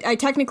where I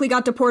technically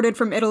got deported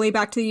from Italy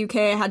back to the UK.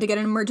 I had to get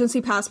an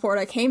emergency passport.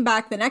 I came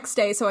back the next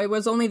day, so I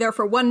was only there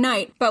for one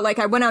night. But like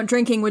I went out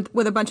drinking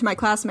with a bunch of my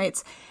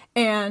classmates,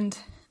 and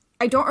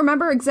I don't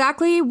remember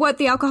exactly what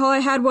the alcohol I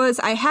had was.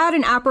 I had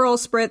an Aperol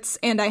Spritz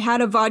and I had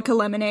a vodka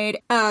lemonade.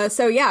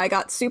 So yeah, I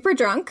got super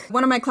drunk.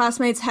 One of my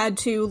classmates had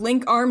to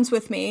link arms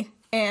with me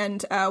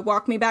and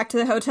walk me back to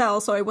the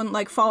hotel so I wouldn't,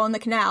 like, fall in the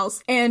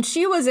canals. And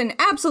she was an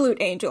absolute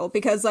angel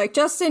because, like,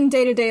 just in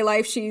day-to-day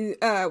life, she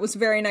was a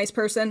very nice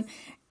person.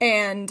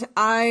 And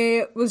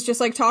I was just,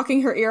 like,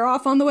 talking her ear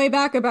off on the way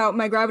back about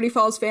my Gravity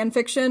Falls fan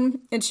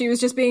fiction. And she was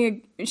just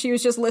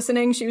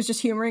listening. She was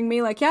just humoring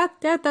me, like, yeah,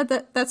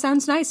 that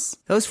sounds nice.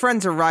 Those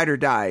friends are ride or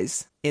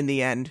dies in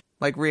the end.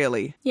 Like,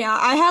 really. Yeah,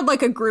 I had,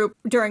 like, a group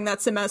during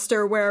that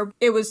semester where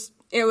it was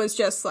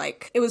just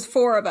like, it was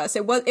four of us.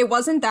 It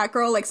wasn't that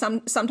girl. Like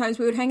sometimes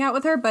we would hang out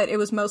with her, but it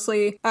was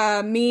mostly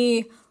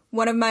me,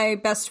 one of my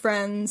best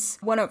friends,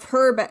 one of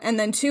her, and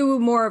then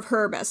two more of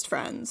her best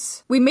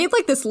friends. We made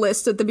like this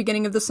list at the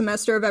beginning of the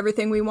semester of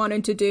everything we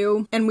wanted to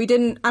do, and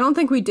I don't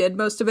think we did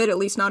most of it, at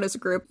least not as a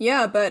group.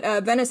 Yeah, but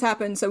Venice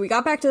happened, so we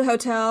got back to the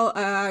hotel,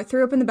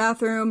 threw up in the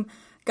bathroom,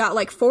 got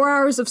like 4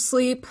 hours of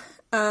sleep,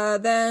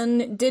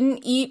 then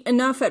didn't eat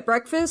enough at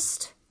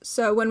breakfast.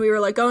 So when we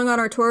were, like, going on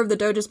our tour of the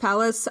Doge's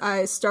Palace,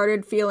 I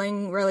started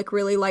feeling, like,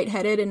 really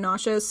lightheaded and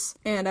nauseous,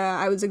 and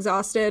I was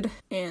exhausted,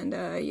 and,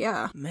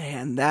 yeah.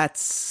 Man, that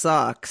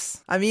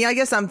sucks. I mean, I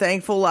guess I'm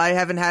thankful I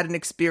haven't had an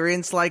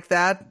experience like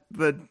that,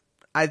 but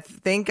I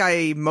think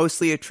I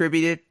mostly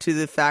attribute it to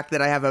the fact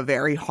that I have a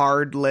very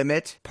hard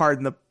limit.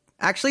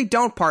 Actually,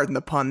 don't pardon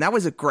the pun. That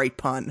was a great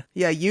pun.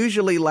 Yeah,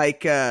 usually,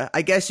 like,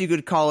 I guess you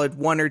could call it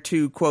 1 or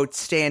 2, quote,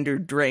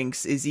 standard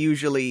drinks is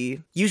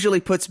usually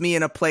puts me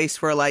in a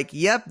place where, like,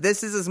 yep,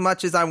 this is as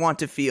much as I want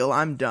to feel.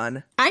 I'm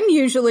done. I'm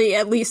usually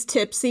at least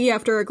tipsy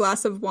after a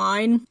glass of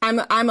wine. I'm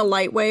a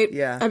lightweight.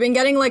 Yeah. I've been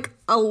getting, like,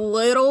 a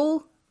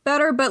little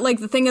better, but, like,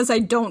 the thing is I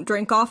don't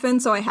drink often,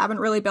 so I haven't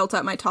really built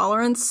up my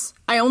tolerance.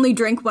 I only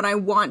drink when I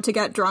want to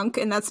get drunk,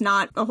 and that's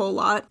not a whole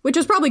lot, which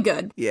is probably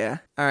good. Yeah.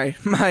 All right.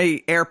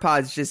 My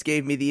AirPods just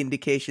gave me the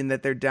indication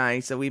that they're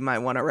dying, so we might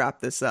want to wrap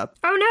this up.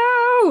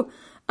 Oh,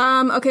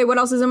 no! Okay, what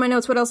else is in my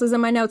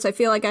notes? I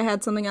feel like I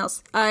had something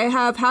else. I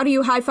have how do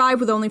you high five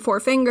with only 4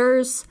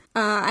 fingers?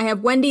 I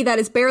have Wendy that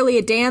is barely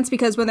a dance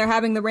because when they're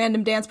having the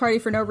random dance party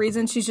for no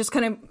reason, she's just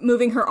kind of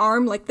moving her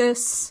arm like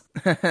this.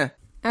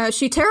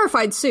 She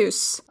terrified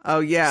Seuss. Oh,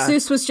 yeah.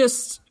 Seuss was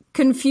just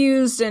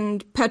confused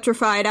and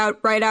petrified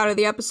right out of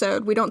the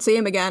episode. We don't see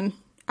him again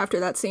after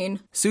that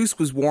scene. Seuss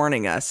was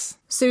warning us.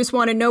 Seuss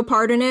wanted no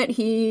part in it.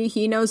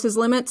 He knows his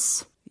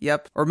limits.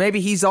 Yep. Or maybe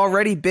he's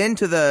already been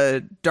to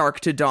the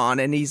Dark to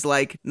Dawn and he's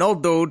like, no,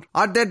 dude,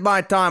 I did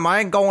my time. I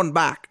ain't going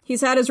back.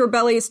 He's had his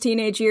rebellious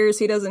teenage years.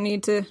 He doesn't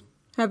need to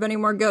have any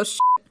more ghost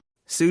shit.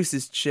 Seuss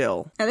is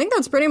chill. I think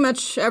that's pretty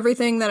much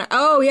everything that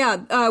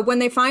when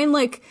they find,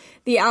 like,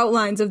 the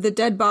outlines of the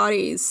dead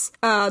bodies,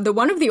 the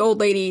one of the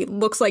old lady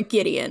looks like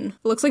Gideon.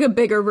 Looks like a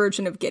bigger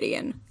version of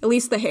Gideon. At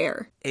least the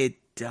hair. It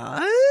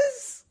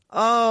does?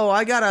 Oh,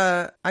 I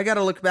gotta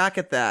look back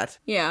at that.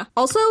 Yeah.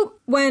 Also,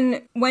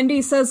 when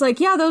Wendy says,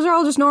 like, yeah, those are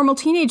all just normal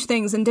teenage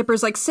things, and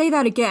Dipper's like, say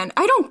that again.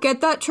 I don't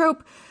get that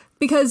trope,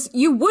 because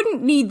you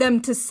wouldn't need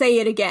them to say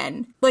it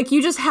again. Like,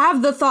 you just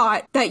have the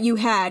thought that you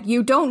had.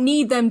 You don't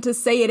need them to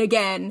say it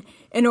again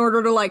in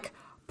order to, like,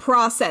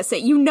 process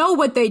it. You know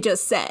what they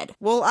just said.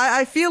 Well,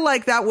 I feel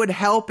like that would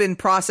help in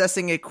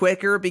processing it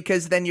quicker,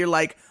 because then you're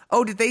like,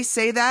 oh, did they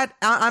say that?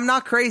 I'm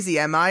not crazy,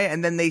 am I?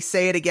 And then they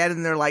say it again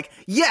and they're like,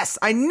 yes,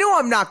 I knew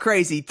I'm not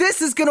crazy.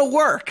 This is gonna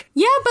work.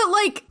 Yeah, but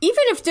like, even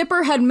if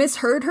Dipper had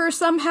misheard her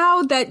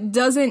somehow, that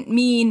doesn't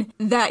mean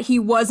that he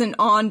wasn't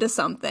on to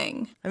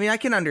something. I mean, I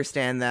can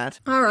understand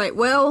that. All right,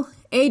 well,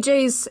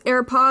 AJ's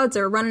AirPods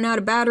are running out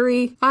of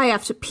battery. I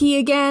have to pee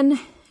again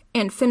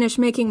and finish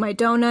making my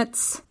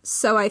donuts.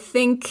 So I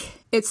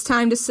think it's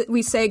time to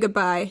we say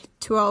goodbye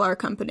to all our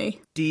company.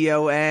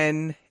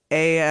 DONALDDUCK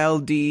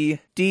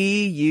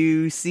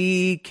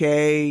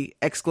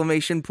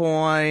exclamation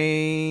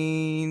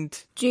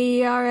point.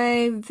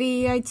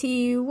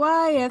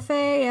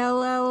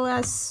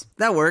 GRAVITYFALLS.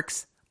 That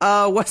works.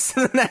 What's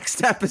the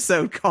next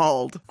episode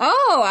called?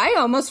 Oh, I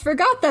almost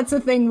forgot that's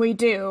a thing we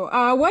do.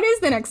 What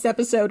is the next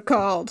episode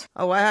called?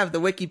 Oh, I have the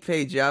wiki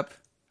page up.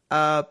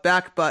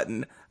 Back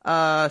button.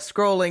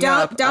 Scrolling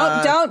up.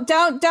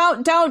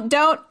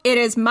 Don't. It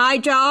is my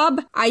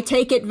job. I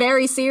take it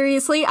very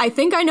seriously. I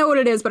think I know what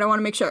it is, but I want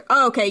to make sure.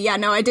 Oh, okay, yeah,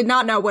 no, I did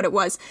not know what it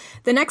was.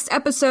 The next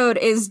episode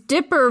is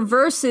Dipper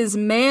versus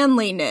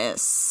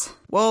Manliness.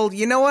 Well,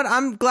 you know what?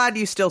 I'm glad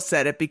you still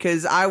said it,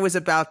 because I was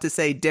about to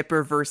say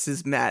Dipper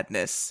versus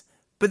Madness.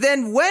 But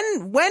then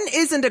when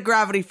isn't a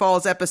Gravity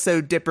Falls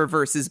episode Dipper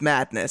versus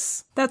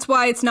Madness? That's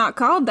why it's not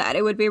called that.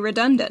 It would be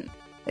redundant.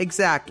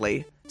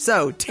 Exactly.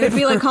 So, Dipper... It would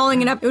be like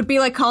calling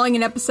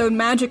an episode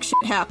Magic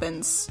Shit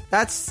Happens.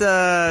 That's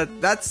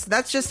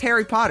just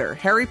Harry Potter.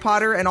 Harry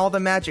Potter and all the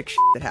magic shit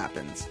that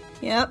happens.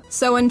 Yep.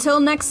 So until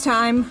next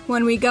time,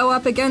 when we go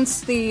up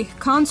against the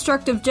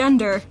construct of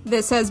gender,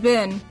 this has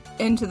been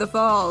Into the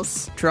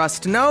Falls.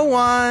 Trust no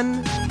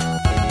one.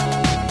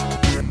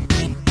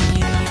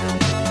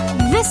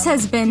 This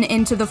has been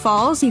Into the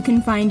Falls. You can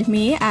find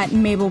me at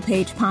Mabel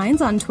Page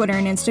Pines on Twitter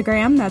and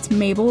Instagram. That's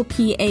Mabel,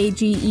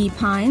 P-A-G-E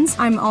Pines.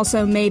 I'm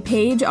also May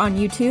Page on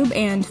YouTube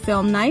and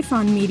Film Knife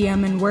on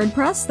Medium and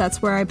WordPress.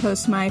 That's where I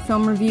post my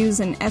film reviews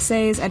and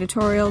essays,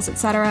 editorials,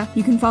 etc.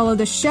 You can follow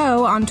the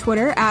show on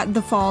Twitter at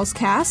The Falls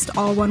Cast,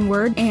 all one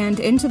word, and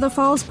Into the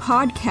Falls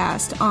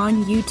Podcast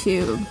on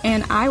YouTube.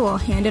 And I will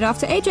hand it off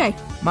to AJ.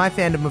 My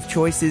fandom of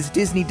choice is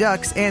Disney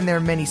Ducks and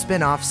their many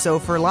spin-offs, so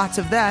for lots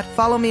of that,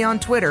 follow me on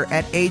Twitter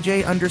at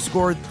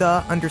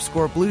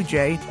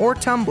AJ_the_Bluejay or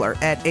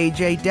Tumblr at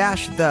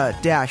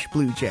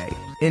AJ-the-Bluejay.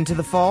 Into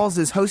the Falls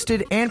is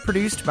hosted and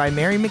produced by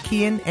Mary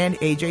McKeon and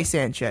AJ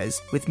Sanchez,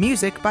 with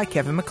music by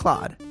Kevin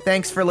MacLeod.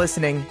 Thanks for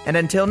listening, and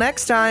until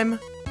next time,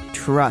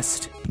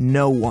 trust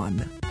no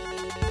one.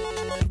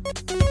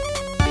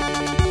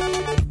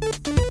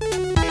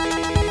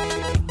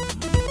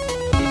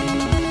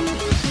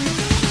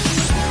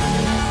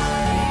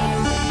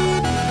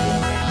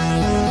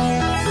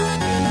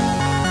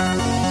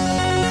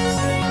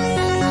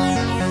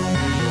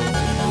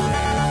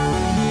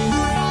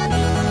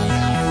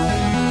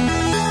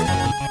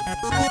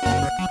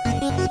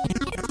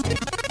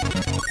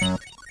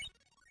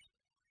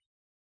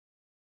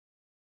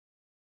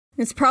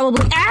 It's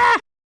probably...